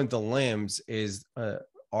one of the limbs is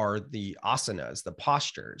are the asanas, the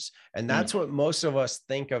postures. And that's what most of us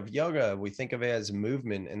think of yoga. We think of it as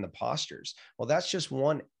movement in the postures. Well, that's just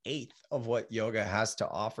 1/8 of what yoga has to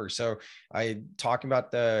offer. So I talk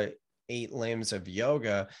about the 8 limbs of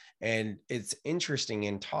yoga, and it's interesting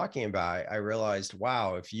in talking about it, I realized,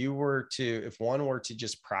 wow, if one were to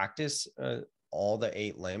just practice all the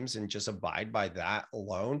 8 limbs and just abide by that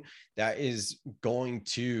alone, that is going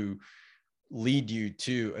to lead you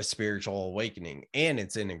to a spiritual awakening and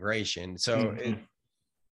its integration. So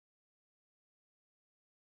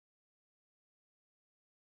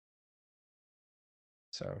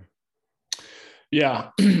Yeah,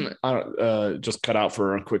 just cut out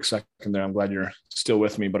for a quick second there. I'm glad you're still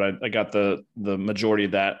with me, but I got the majority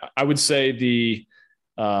of that. I would say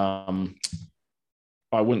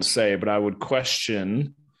I wouldn't say, but I would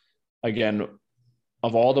question, again,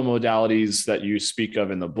 of all the modalities that you speak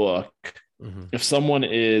of in the book, if someone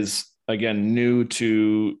is, again, new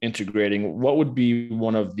to integrating, what would be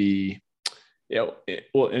one of the,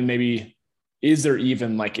 and maybe is there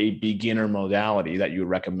even like a beginner modality that you would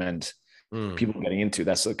recommend people getting into?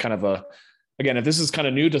 That's a kind of again, if this is kind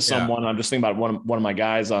of new to someone, I'm just thinking about one of my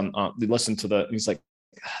guys they listen to he's like,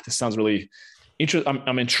 this sounds really interesting.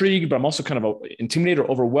 I'm intrigued, but I'm also kind of intimidated or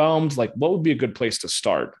overwhelmed. Like, what would be a good place to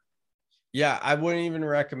start? Yeah, I wouldn't even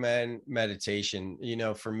recommend meditation.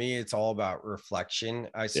 For me, it's all about reflection.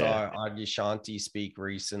 I saw Adyashanti speak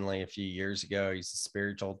recently a few years ago. He's a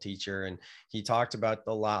spiritual teacher, and he talked about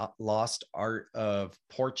the lost art of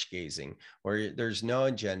porch gazing, where there's no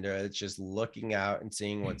agenda. It's just looking out and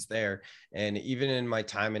seeing what's there. And even in my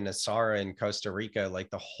time in Nasara in Costa Rica, like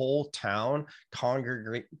the whole town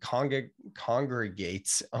congregates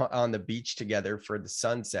on the beach together for the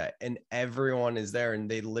sunset, and everyone is there, and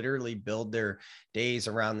they literally build their days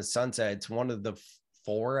around the sunset. It's one of the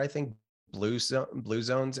 4, I think, blue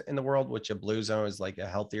zones in the world, which a blue zone is like a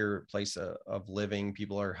healthier place of living.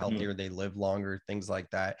 People are healthier, they live longer, things like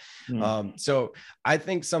that. So I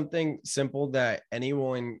think something simple that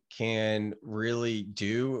anyone can really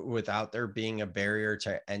do without there being a barrier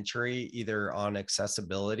to entry, either on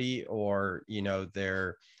accessibility or,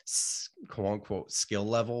 their quote unquote skill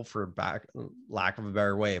level, for lack of a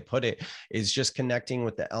better way to put it, is just connecting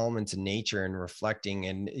with the elements of nature and reflecting.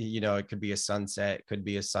 And it could be a sunset, it could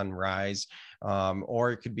be a sunrise,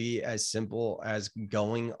 or it could be as simple as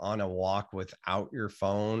going on a walk without your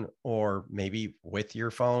phone, or maybe with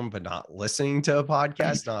your phone but not listening to a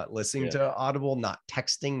podcast, not listening to Audible, not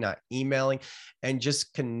texting, not emailing, and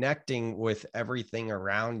just connecting with everything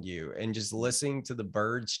around you, and just listening to the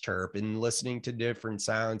birds chirp and listening to different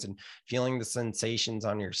sounds and feeling the sensations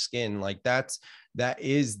on your skin. Like that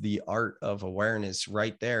is the art of awareness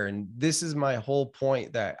right there. And this is my whole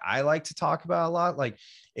point that I like to talk about a lot. Like,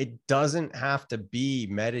 it doesn't have to be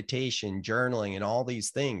meditation, journaling, and all these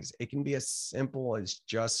things. It can be as simple as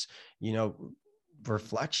just,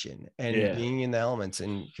 reflection and being in the elements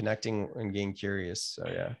and connecting and getting curious. So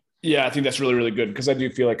I think that's really, really good, because I do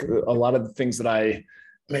feel like a lot of the things that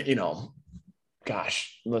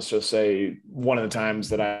let's just say one of the times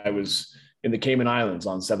that I was in the Cayman Islands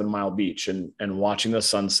on 7 Mile Beach and watching the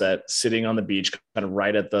sunset, sitting on the beach, kind of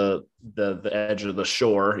right at the edge of the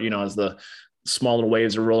shore, as the small little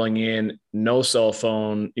waves are rolling in, no cell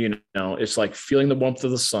phone, it's like feeling the warmth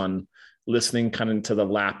of the sun, listening kind of to the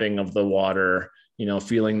lapping of the water,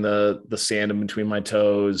 feeling the sand in between my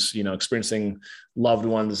toes, experiencing loved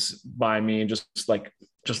ones by me, and just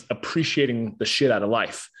appreciating the shit out of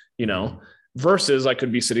life, versus I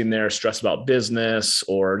could be sitting there stressed about business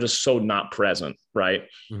or just so not present. Right.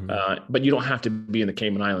 But you don't have to be in the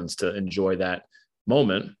Cayman Islands to enjoy that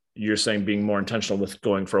moment. You're saying being more intentional with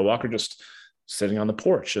going for a walk or just sitting on the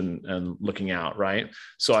porch and looking out. Right.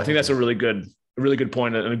 So I think that's a really good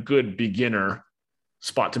point and a good beginner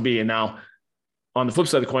spot to be. And now on the flip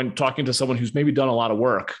side of the coin, talking to someone who's maybe done a lot of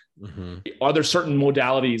work, are there certain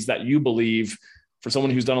modalities that you believe for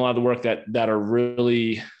someone who's done a lot of the work that are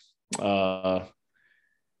really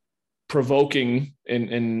provoking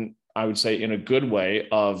in I would say in a good way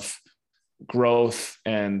of growth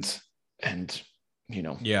and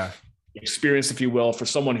experience, if you will, for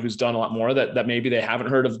someone who's done a lot more that maybe they haven't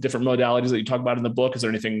heard of different modalities that you talk about in the book? Is there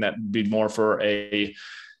anything that would be more for a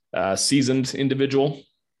seasoned individual?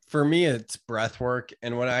 For me, it's breath work.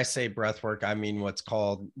 And when I say breath work, I mean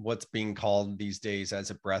what's being called these days as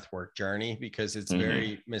a breath work journey, because it's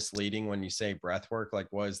very misleading when you say breath work. Like,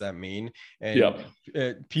 what does that mean? And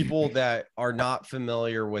people that are not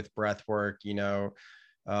familiar with breath work, let's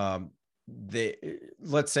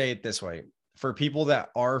say it this way. for people that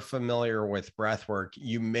are familiar with breath work,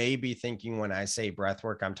 you may be thinking when I say breath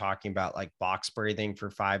work, I'm talking about like box breathing for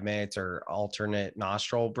 5 minutes or alternate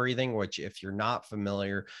nostril breathing, which if you're not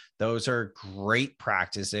familiar, those are great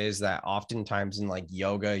practices that oftentimes in like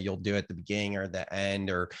yoga, you'll do at the beginning or the end,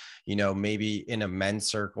 or, maybe in a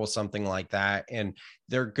men's circle, something like that. And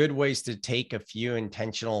they're good ways to take a few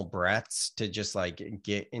intentional breaths to just like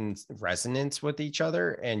get in resonance with each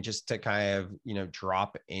other and just to kind of,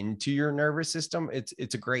 drop into your nervous system.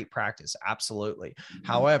 It's a great practice. Absolutely.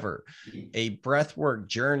 However, a breathwork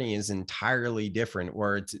journey is entirely different,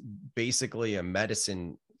 where it's basically a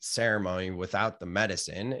medicine ceremony without the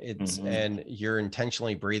medicine. And you're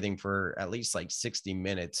intentionally breathing for at least like 60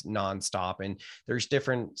 minutes nonstop. And there's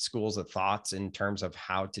different schools of thoughts in terms of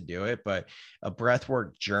how to do it, but a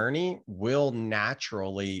breathwork journey will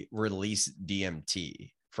naturally release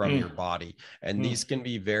DMT from your body. And these can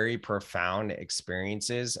be very profound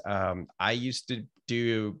experiences. I used to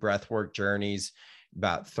do breathwork journeys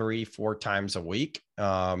about 3-4 times a week,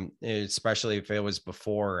 especially if it was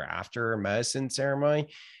before or after a medicine ceremony.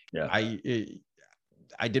 Yeah.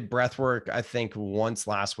 I did breath work, I think once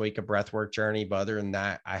last week, a breath work journey, but other than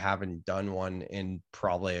that, I haven't done one in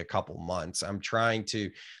probably a couple months. I'm trying to,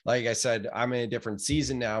 like I said, I'm in a different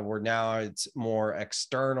season now where now it's more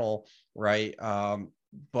external, right?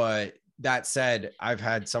 But that said, I've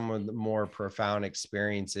had some of the more profound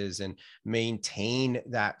experiences and maintain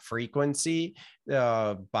that frequency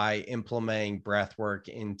by implementing breath work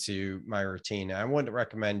into my routine. I wouldn't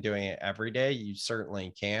recommend doing it every day. You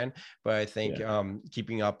certainly can, but I think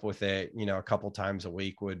keeping up with it, a couple times a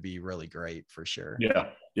week would be really great for sure. Yeah.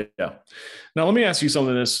 Now, let me ask you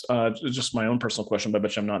something. This just my own personal question, but I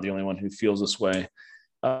bet you I'm not the only one who feels this way.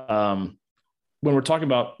 When we're talking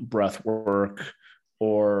about breath work,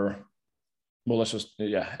 or let's just,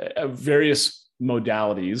 various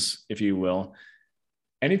modalities, if you will.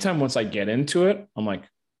 Anytime once I get into it, I'm like,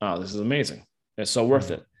 oh, this is amazing. It's so worth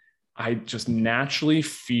it. I just naturally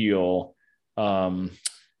feel, and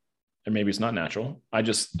maybe it's not natural. I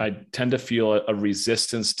tend to feel a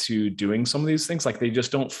resistance to doing some of these things. Like they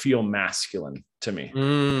just don't feel masculine to me.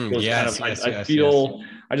 I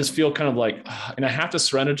just feel kind of like, and I have to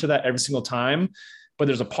surrender to that every single time. But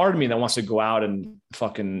there's a part of me that wants to go out and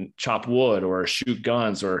fucking chop wood or shoot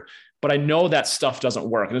guns, but I know that stuff doesn't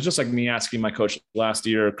work. And it's just like me asking my coach last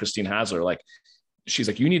year, Christine Hasler, like, she's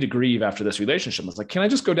like, you need to grieve after this relationship. I was like, can I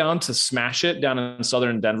just go down to smash it down in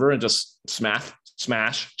Southern Denver and just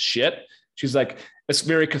smash shit? She's like, it's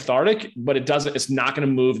very cathartic, but it's not going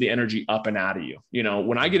to move the energy up and out of you.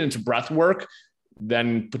 When I get into breath work,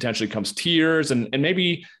 then potentially comes tears and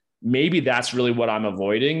maybe that's really what I'm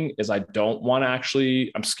avoiding is I don't want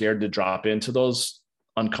to I'm scared to drop into those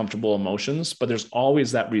uncomfortable emotions, but there's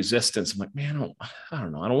always that resistance. I'm like, man, I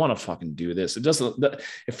don't know. I don't want to fucking do this. It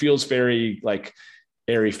feels very like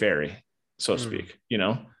airy fairy, so to speak,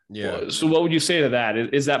 Yeah. So what would you say to that?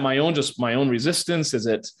 Is that my own resistance? Is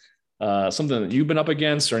it something that you've been up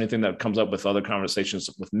against or anything that comes up with other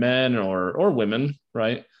conversations with men or women?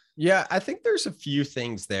 Right. Yeah. I think there's a few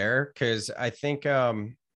things there. Cause I think,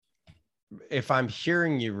 if I'm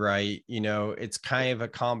hearing you right, it's kind of a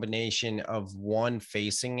combination of one,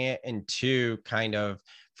 facing it, and two, kind of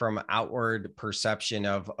from outward perception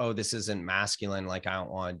of, oh, this isn't masculine. Like, I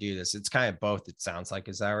don't want to do this. It's kind of both. It sounds like,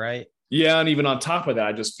 is that right? Yeah. And even on top of that,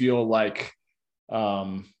 I just feel like,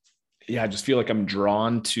 I'm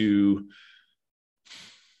drawn to,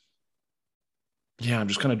 I'm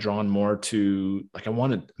just kind of drawn more to like,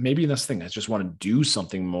 maybe this thing, I just want to do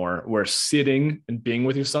something more where sitting and being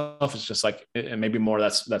with yourself is just like, and maybe more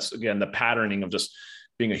that's again, the patterning of just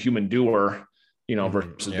being a human doer,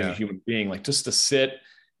 versus being a human being, like just to sit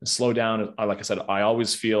and slow down. Like I said, I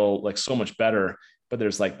always feel like so much better, but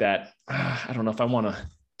there's like that, I don't know if I want to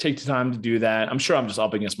take the time to do that. I'm sure I'm just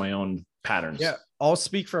up against my own patterns. Yeah. I'll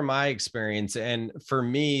speak from my experience. And for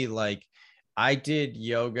me, like, I did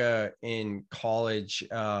yoga in college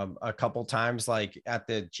a couple times, like at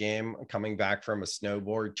the gym, coming back from a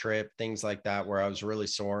snowboard trip, things like that, where I was really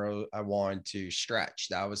sore. I wanted to stretch.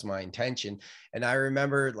 That was my intention. And I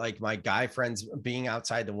remember like my guy friends being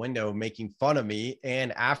outside the window, making fun of me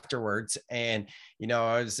and afterwards. And,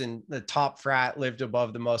 I was in the top frat, lived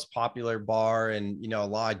above the most popular bar, and, a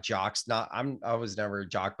lot of jocks, I was never a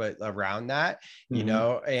jock, but around that,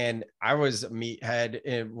 and I was a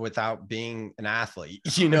meathead without being an athlete,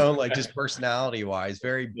 like just personality wise,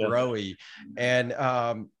 very broy. And,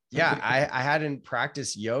 I hadn't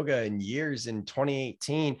practiced yoga in years. In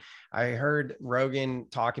 2018, I heard Rogan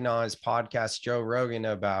talking on his podcast, Joe Rogan,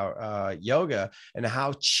 about yoga and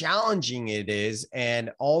how challenging it is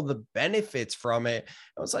and all the benefits from it.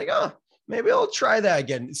 I was like, oh, maybe I'll try that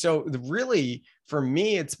again. So really for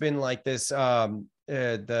me, it's been like this,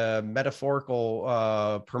 the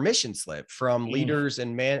metaphorical permission slip from leaders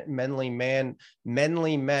and manly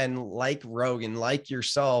men like Rogan, like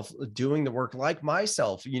yourself, doing the work like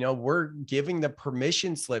myself. We're giving the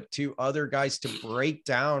permission slip to other guys to break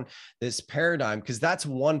down this paradigm, because that's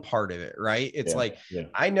one part of it, right? It's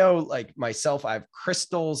I know, like myself, I have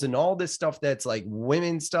crystals and all this stuff that's like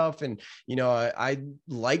women stuff. And, I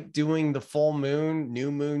like doing the full moon,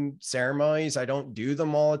 new moon ceremonies. I don't do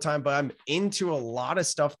them all the time, but I'm into a lot of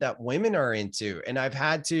stuff that women are into. And I've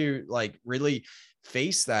had to like really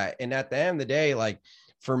face that. And at the end of the day, like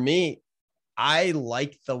for me, I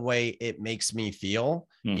like the way it makes me feel,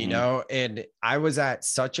 and I was at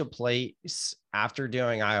such a place after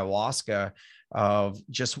doing ayahuasca of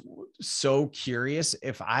just so curious.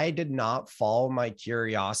 If I did not follow my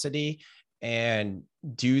curiosity and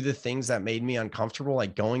do the things that made me uncomfortable,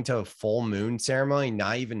 like going to a full moon ceremony,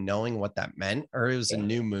 not even knowing what that meant, or it was a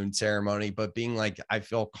new moon ceremony, but being like, I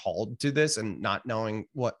feel called to this, and not knowing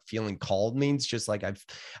what feeling called means. Just like I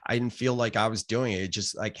didn't feel like I was doing it. It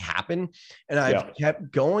just like happened. And I've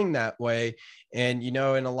kept going that way. And, in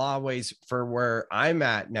a lot of ways, for where I'm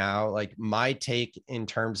at now, like my take in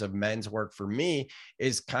terms of men's work for me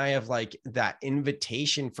is kind of like that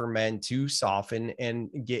invitation for men to soften and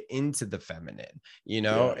get into the feminine,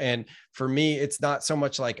 and for me, it's not so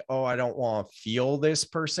much like, oh, I don't want to feel this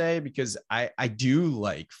per se, because I do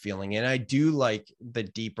like feeling it. I do like the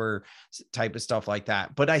deeper type of stuff like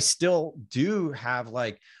that, but I still do have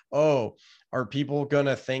like, oh, are people going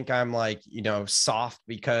to think I'm like, soft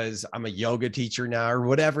because I'm a yoga teacher now, or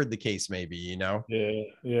whatever the case may be,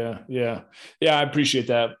 Yeah. I appreciate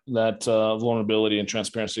that vulnerability and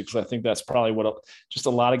transparency, because I think that's probably what just a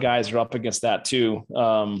lot of guys are up against that too.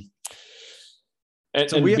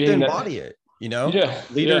 So we have to embody it,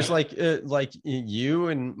 leaders like you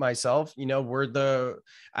and myself,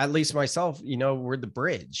 at least myself, we're the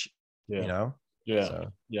bridge, And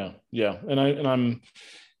I'm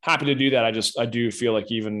happy to do that. I do feel like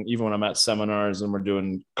even when I'm at seminars and we're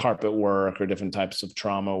doing carpet work or different types of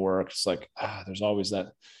trauma work, it's like, there's always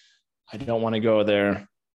that, I don't want to go there,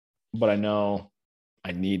 but I know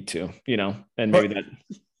I need to, and maybe that.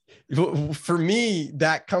 For me,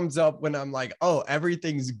 that comes up when I'm like, oh,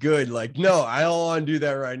 everything's good. Like, no, I don't want to do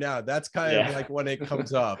that right now. That's kind of like when it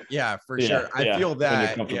comes up. Yeah, for sure. I feel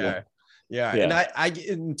that. Yeah. And I,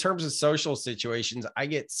 in terms of social situations, I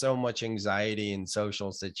get so much anxiety in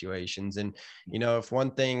social situations. And, if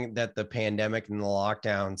one thing that the pandemic and the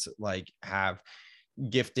lockdowns like have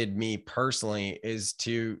gifted me personally is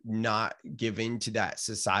to not give into that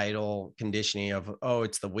societal conditioning of, oh,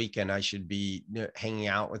 it's the weekend, I should be hanging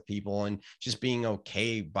out with people, and just being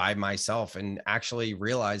okay by myself, and actually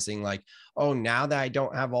realizing like, oh, now that I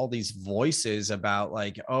don't have all these voices about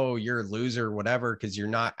like, oh, you're a loser or whatever because you're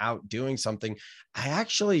not out doing something, I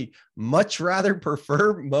actually much rather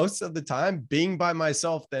prefer most of the time being by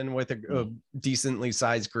myself than with a decently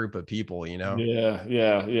sized group of people, Yeah.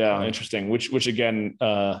 Interesting. Which again,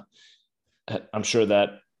 I'm sure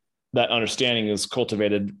that understanding is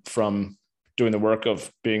cultivated from doing the work of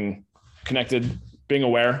being connected, being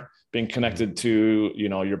aware, being connected to,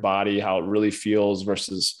 your body, how it really feels,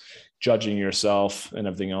 versus judging yourself and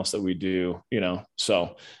everything else that we do, so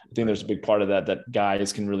I think there's a big part of that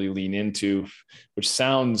guys can really lean into, which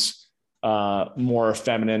sounds more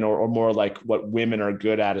feminine or more like what women are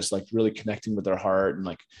good at, is like really connecting with their heart. And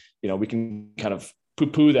like, we can kind of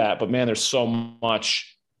poo-poo that, but man, there's so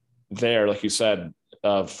much there, like you said,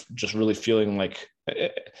 of just really feeling like, and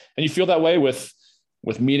you feel that way with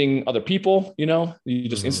meeting other people, you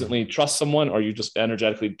just instantly trust someone, or you just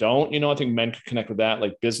energetically don't, I think men could connect with that,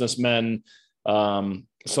 like businessmen.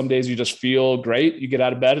 Some days you just feel great, you get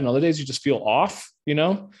out of bed, and other days you just feel off,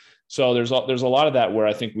 so there's a lot of that where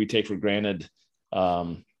I think we take for granted,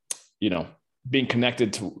 being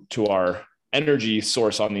connected to our energy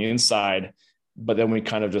source on the inside, but then we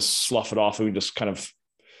kind of just slough it off and we just kind of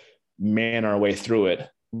man our way through it,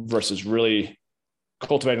 versus really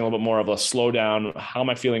cultivating a little bit more of a slow down. How am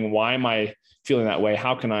I feeling? Why am I feeling that way?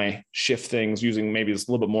 How can I shift things using maybe this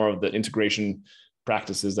a little bit more of the integration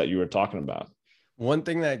practices that you were talking about? One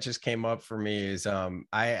thing that just came up for me is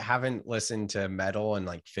I haven't listened to metal in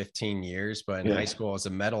like 15 years, but in high school I was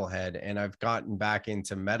a metalhead, and I've gotten back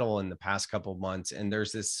into metal in the past couple of months. And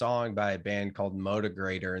there's this song by a band called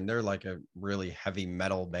Motigrator, and they're like a really heavy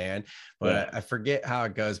metal band, but I forget how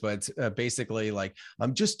it goes, but it's basically like,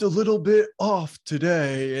 I'm just a little bit off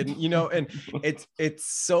today. And, and it's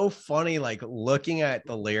so funny, like looking at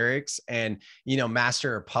the lyrics, and,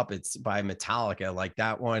 Master of Puppets by Metallica, like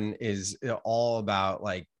that one is all about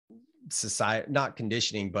like society, not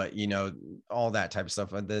conditioning, but you know, all that type of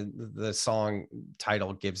stuff. The song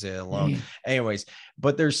title gives it alone. Anyways,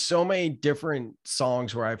 but there's so many different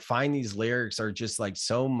songs where I find these lyrics are just like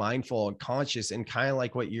so mindful and conscious, and kind of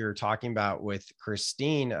like what you're talking about with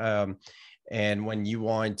Christine. And when you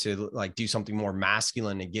want to like do something more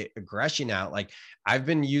masculine and get aggression out, like I've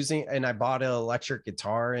been using, and I bought an electric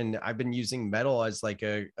guitar, and I've been using metal as like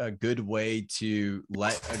a good way to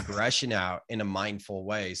let aggression out in a mindful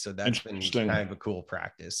way. So that's been kind of a cool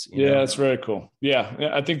practice. Yeah, that's very cool.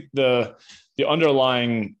 Yeah. I think the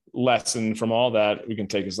underlying lesson from all that we can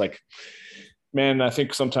take is like, man, I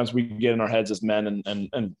think sometimes we get in our heads as men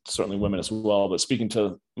and certainly women as well, but speaking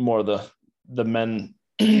to more of the men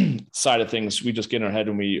side of things, we just get in our head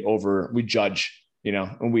and we judge, you know,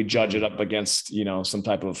 and we judge it up against, you know, some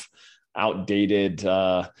type of outdated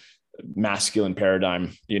masculine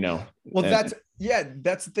paradigm, you know. Well, that's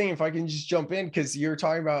the thing. If I can just jump in, because you're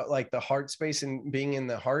talking about like the heart space and being in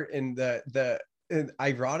the heart, and the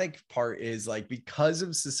ironic part is like, because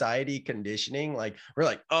of society conditioning, like we're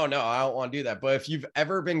like, oh no, I don't want to do that. But if you've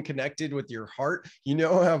ever been connected with your heart, you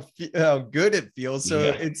know how good it feels. So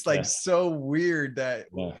it's like so weird that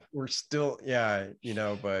we're still, you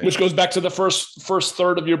know, but which goes back to the first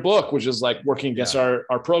third of your book, which is like working against our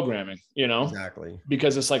programming, you know. Exactly.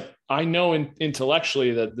 Because it's like, I know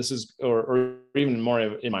intellectually that this is, or even more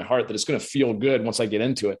in my heart, that it's going to feel good once I get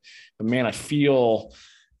into it. But man, I feel,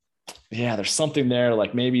 there's something there.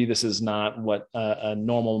 Like maybe this is not what a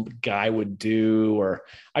normal guy would do, or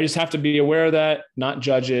I just have to be aware of that, not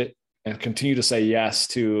judge it, and continue to say yes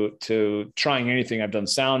to trying anything. I've done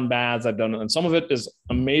sound baths. I've done, and some of it is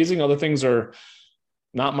amazing. Other things are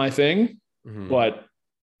not my thing, but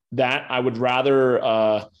that I would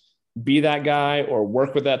rather be that guy, or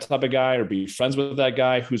work with that type of guy, or be friends with that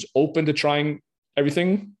guy who's open to trying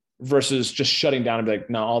everything, versus just shutting down and be like,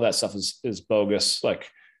 no, all that stuff is bogus. Like,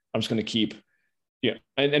 I'm just going to keep,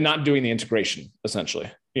 and not doing the integration,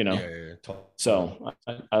 essentially, you know? Totally. So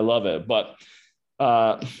I love it, but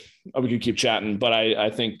we could keep chatting, but I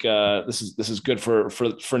think this is good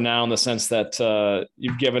for now, in the sense that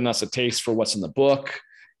you've given us a taste for what's in the book,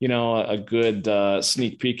 you know, a good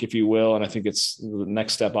sneak peek, if you will. And I think it's the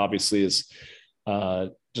next step, obviously, is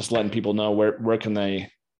just letting people know where can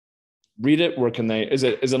they read it? Where can they, is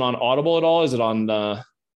it on Audible at all? Is it on,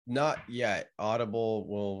 not yet. Audible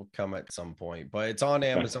will come at some point, but it's on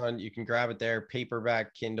Amazon. You can grab it there,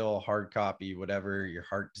 paperback, Kindle, hard copy, whatever your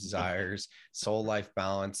heart desires. Soul Life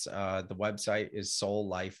Balance. The website is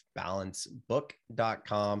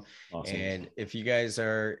soullifebalancebook.com. Awesome. And if you guys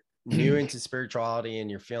are new into spirituality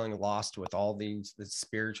and you're feeling lost with all the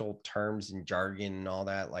spiritual terms and jargon and all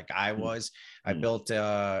that, like I built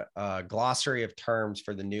a glossary of terms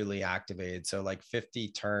for the newly activated. So like 50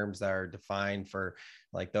 terms that are defined for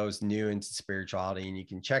like those new into spirituality. And you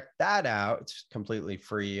can check that out. It's completely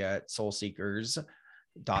free at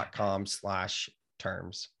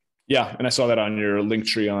soulseekers.com/terms. Yeah. And I saw that on your link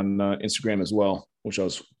tree on Instagram as well, which I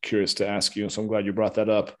was curious to ask you. So I'm glad you brought that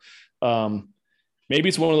up. Maybe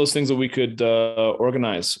it's one of those things that we could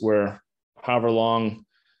organize, where however long,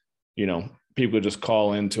 you know, people could just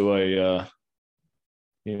call into a,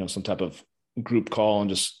 some type of group call, and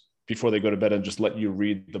just before they go to bed, and just let you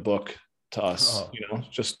read the book to us,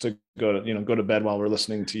 just to go to bed while we're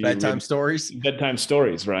listening to you. Bedtime stories,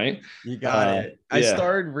 right? You got it. I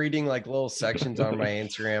started reading like little sections on my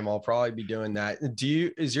Instagram. I'll probably be doing that.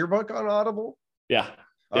 Is your book on Audible? Yeah.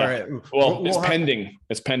 All right. Well, it's pending.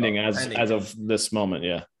 It's pending as of this moment.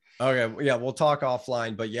 Yeah. Okay. Yeah. We'll talk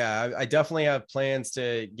offline, but yeah, I definitely have plans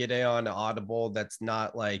to get in on Audible. That's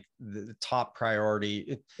not like the top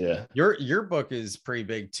priority. Yeah. Your book is pretty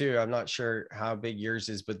big too. I'm not sure how big yours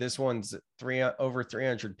is, but this one's over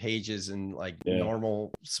 300 pages in like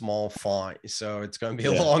normal small font. So it's going to be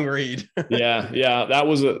a long read. Yeah. That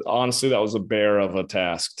was honestly, that was a bear of a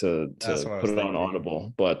task to put it on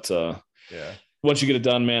Audible, but once you get it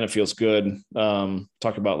done, man, it feels good.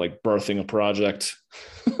 Talk about like birthing a project.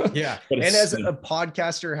 Yeah. And as a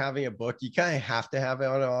podcaster, having a book, you kind of have to have it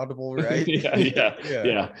on Audible, right?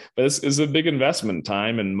 Yeah. But it's a big investment,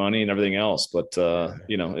 time and money and everything else. But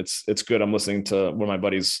it's good. I'm listening to one of my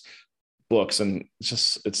buddies' books, and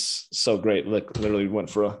it's so great. Like literally went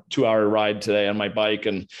for a 2-hour ride today on my bike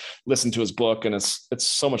and listened to his book, and it's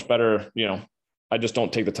so much better. I just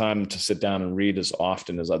don't take the time to sit down and read as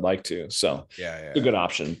often as I'd like to. So it's a good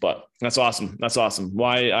option, but that's awesome.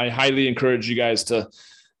 Why I highly encourage you guys to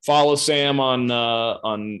follow Sam on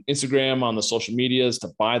Instagram, on the social medias, to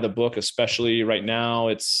buy the book, especially right now.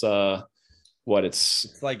 It's what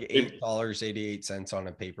It's like $8.88 on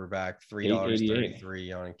a paperback,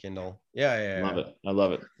 $3.33 on a Kindle. Yeah. Love it. I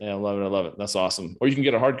love it. Yeah, I love it. That's awesome. Or you can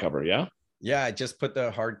get a hardcover. Yeah. Yeah, I just put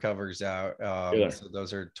the hardcovers out. So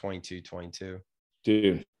those are $22.22.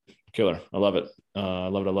 Dude, killer. I love it. I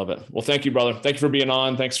love it. Well, thank you, brother. Thank you for being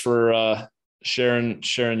on. Thanks for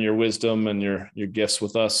sharing your wisdom and your gifts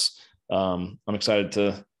with us. I'm excited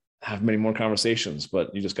to have many more conversations,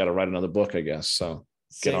 but you just got to write another book, I guess. So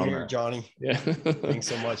get on here, Johnny. Yeah. Thanks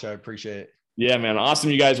so much. I appreciate it. Yeah, man.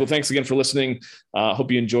 Awesome, you guys. Well, thanks again for listening.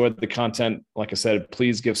 Hope you enjoyed the content. Like I said,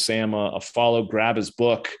 please give Sam a follow, grab his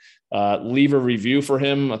book, leave a review for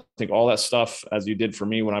him. I think all that stuff, as you did for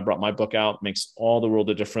me when I brought my book out, makes all the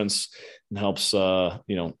world of difference and helps,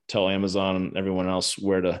 tell Amazon and everyone else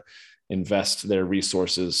where to invest their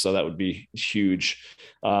resources. So that would be huge.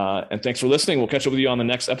 And thanks for listening. We'll catch up with you on the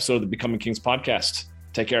next episode of the Becoming Kings podcast.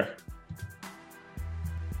 Take care.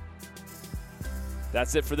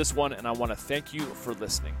 That's it for this one, and I want to thank you for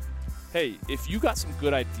listening. Hey, if you got some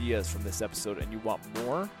good ideas from this episode and you want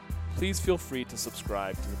more, please feel free to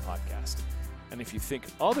subscribe to the podcast. And if you think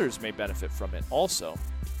others may benefit from it also,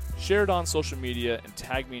 share it on social media and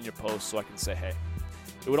tag me in your posts so I can say hey.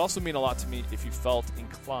 It would also mean a lot to me if you felt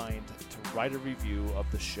inclined to write a review of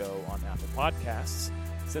the show on Apple Podcasts,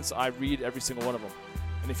 since I read every single one of them.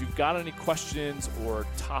 And if you've got any questions or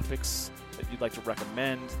topics that you'd like to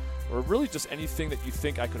recommend, or really just anything that you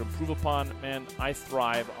think I could improve upon, man, I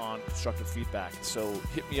thrive on constructive feedback. So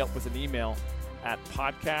hit me up with an email at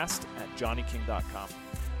podcast@johnnyking.com.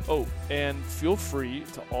 Oh, and feel free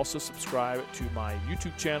to also subscribe to my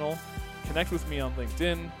YouTube channel, connect with me on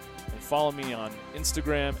LinkedIn, and follow me on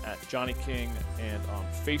Instagram at Johnny King and on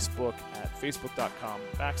Facebook at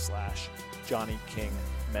facebook.com/Johnny King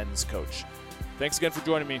Men's Coach. Thanks again for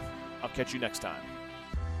joining me. I'll catch you next time.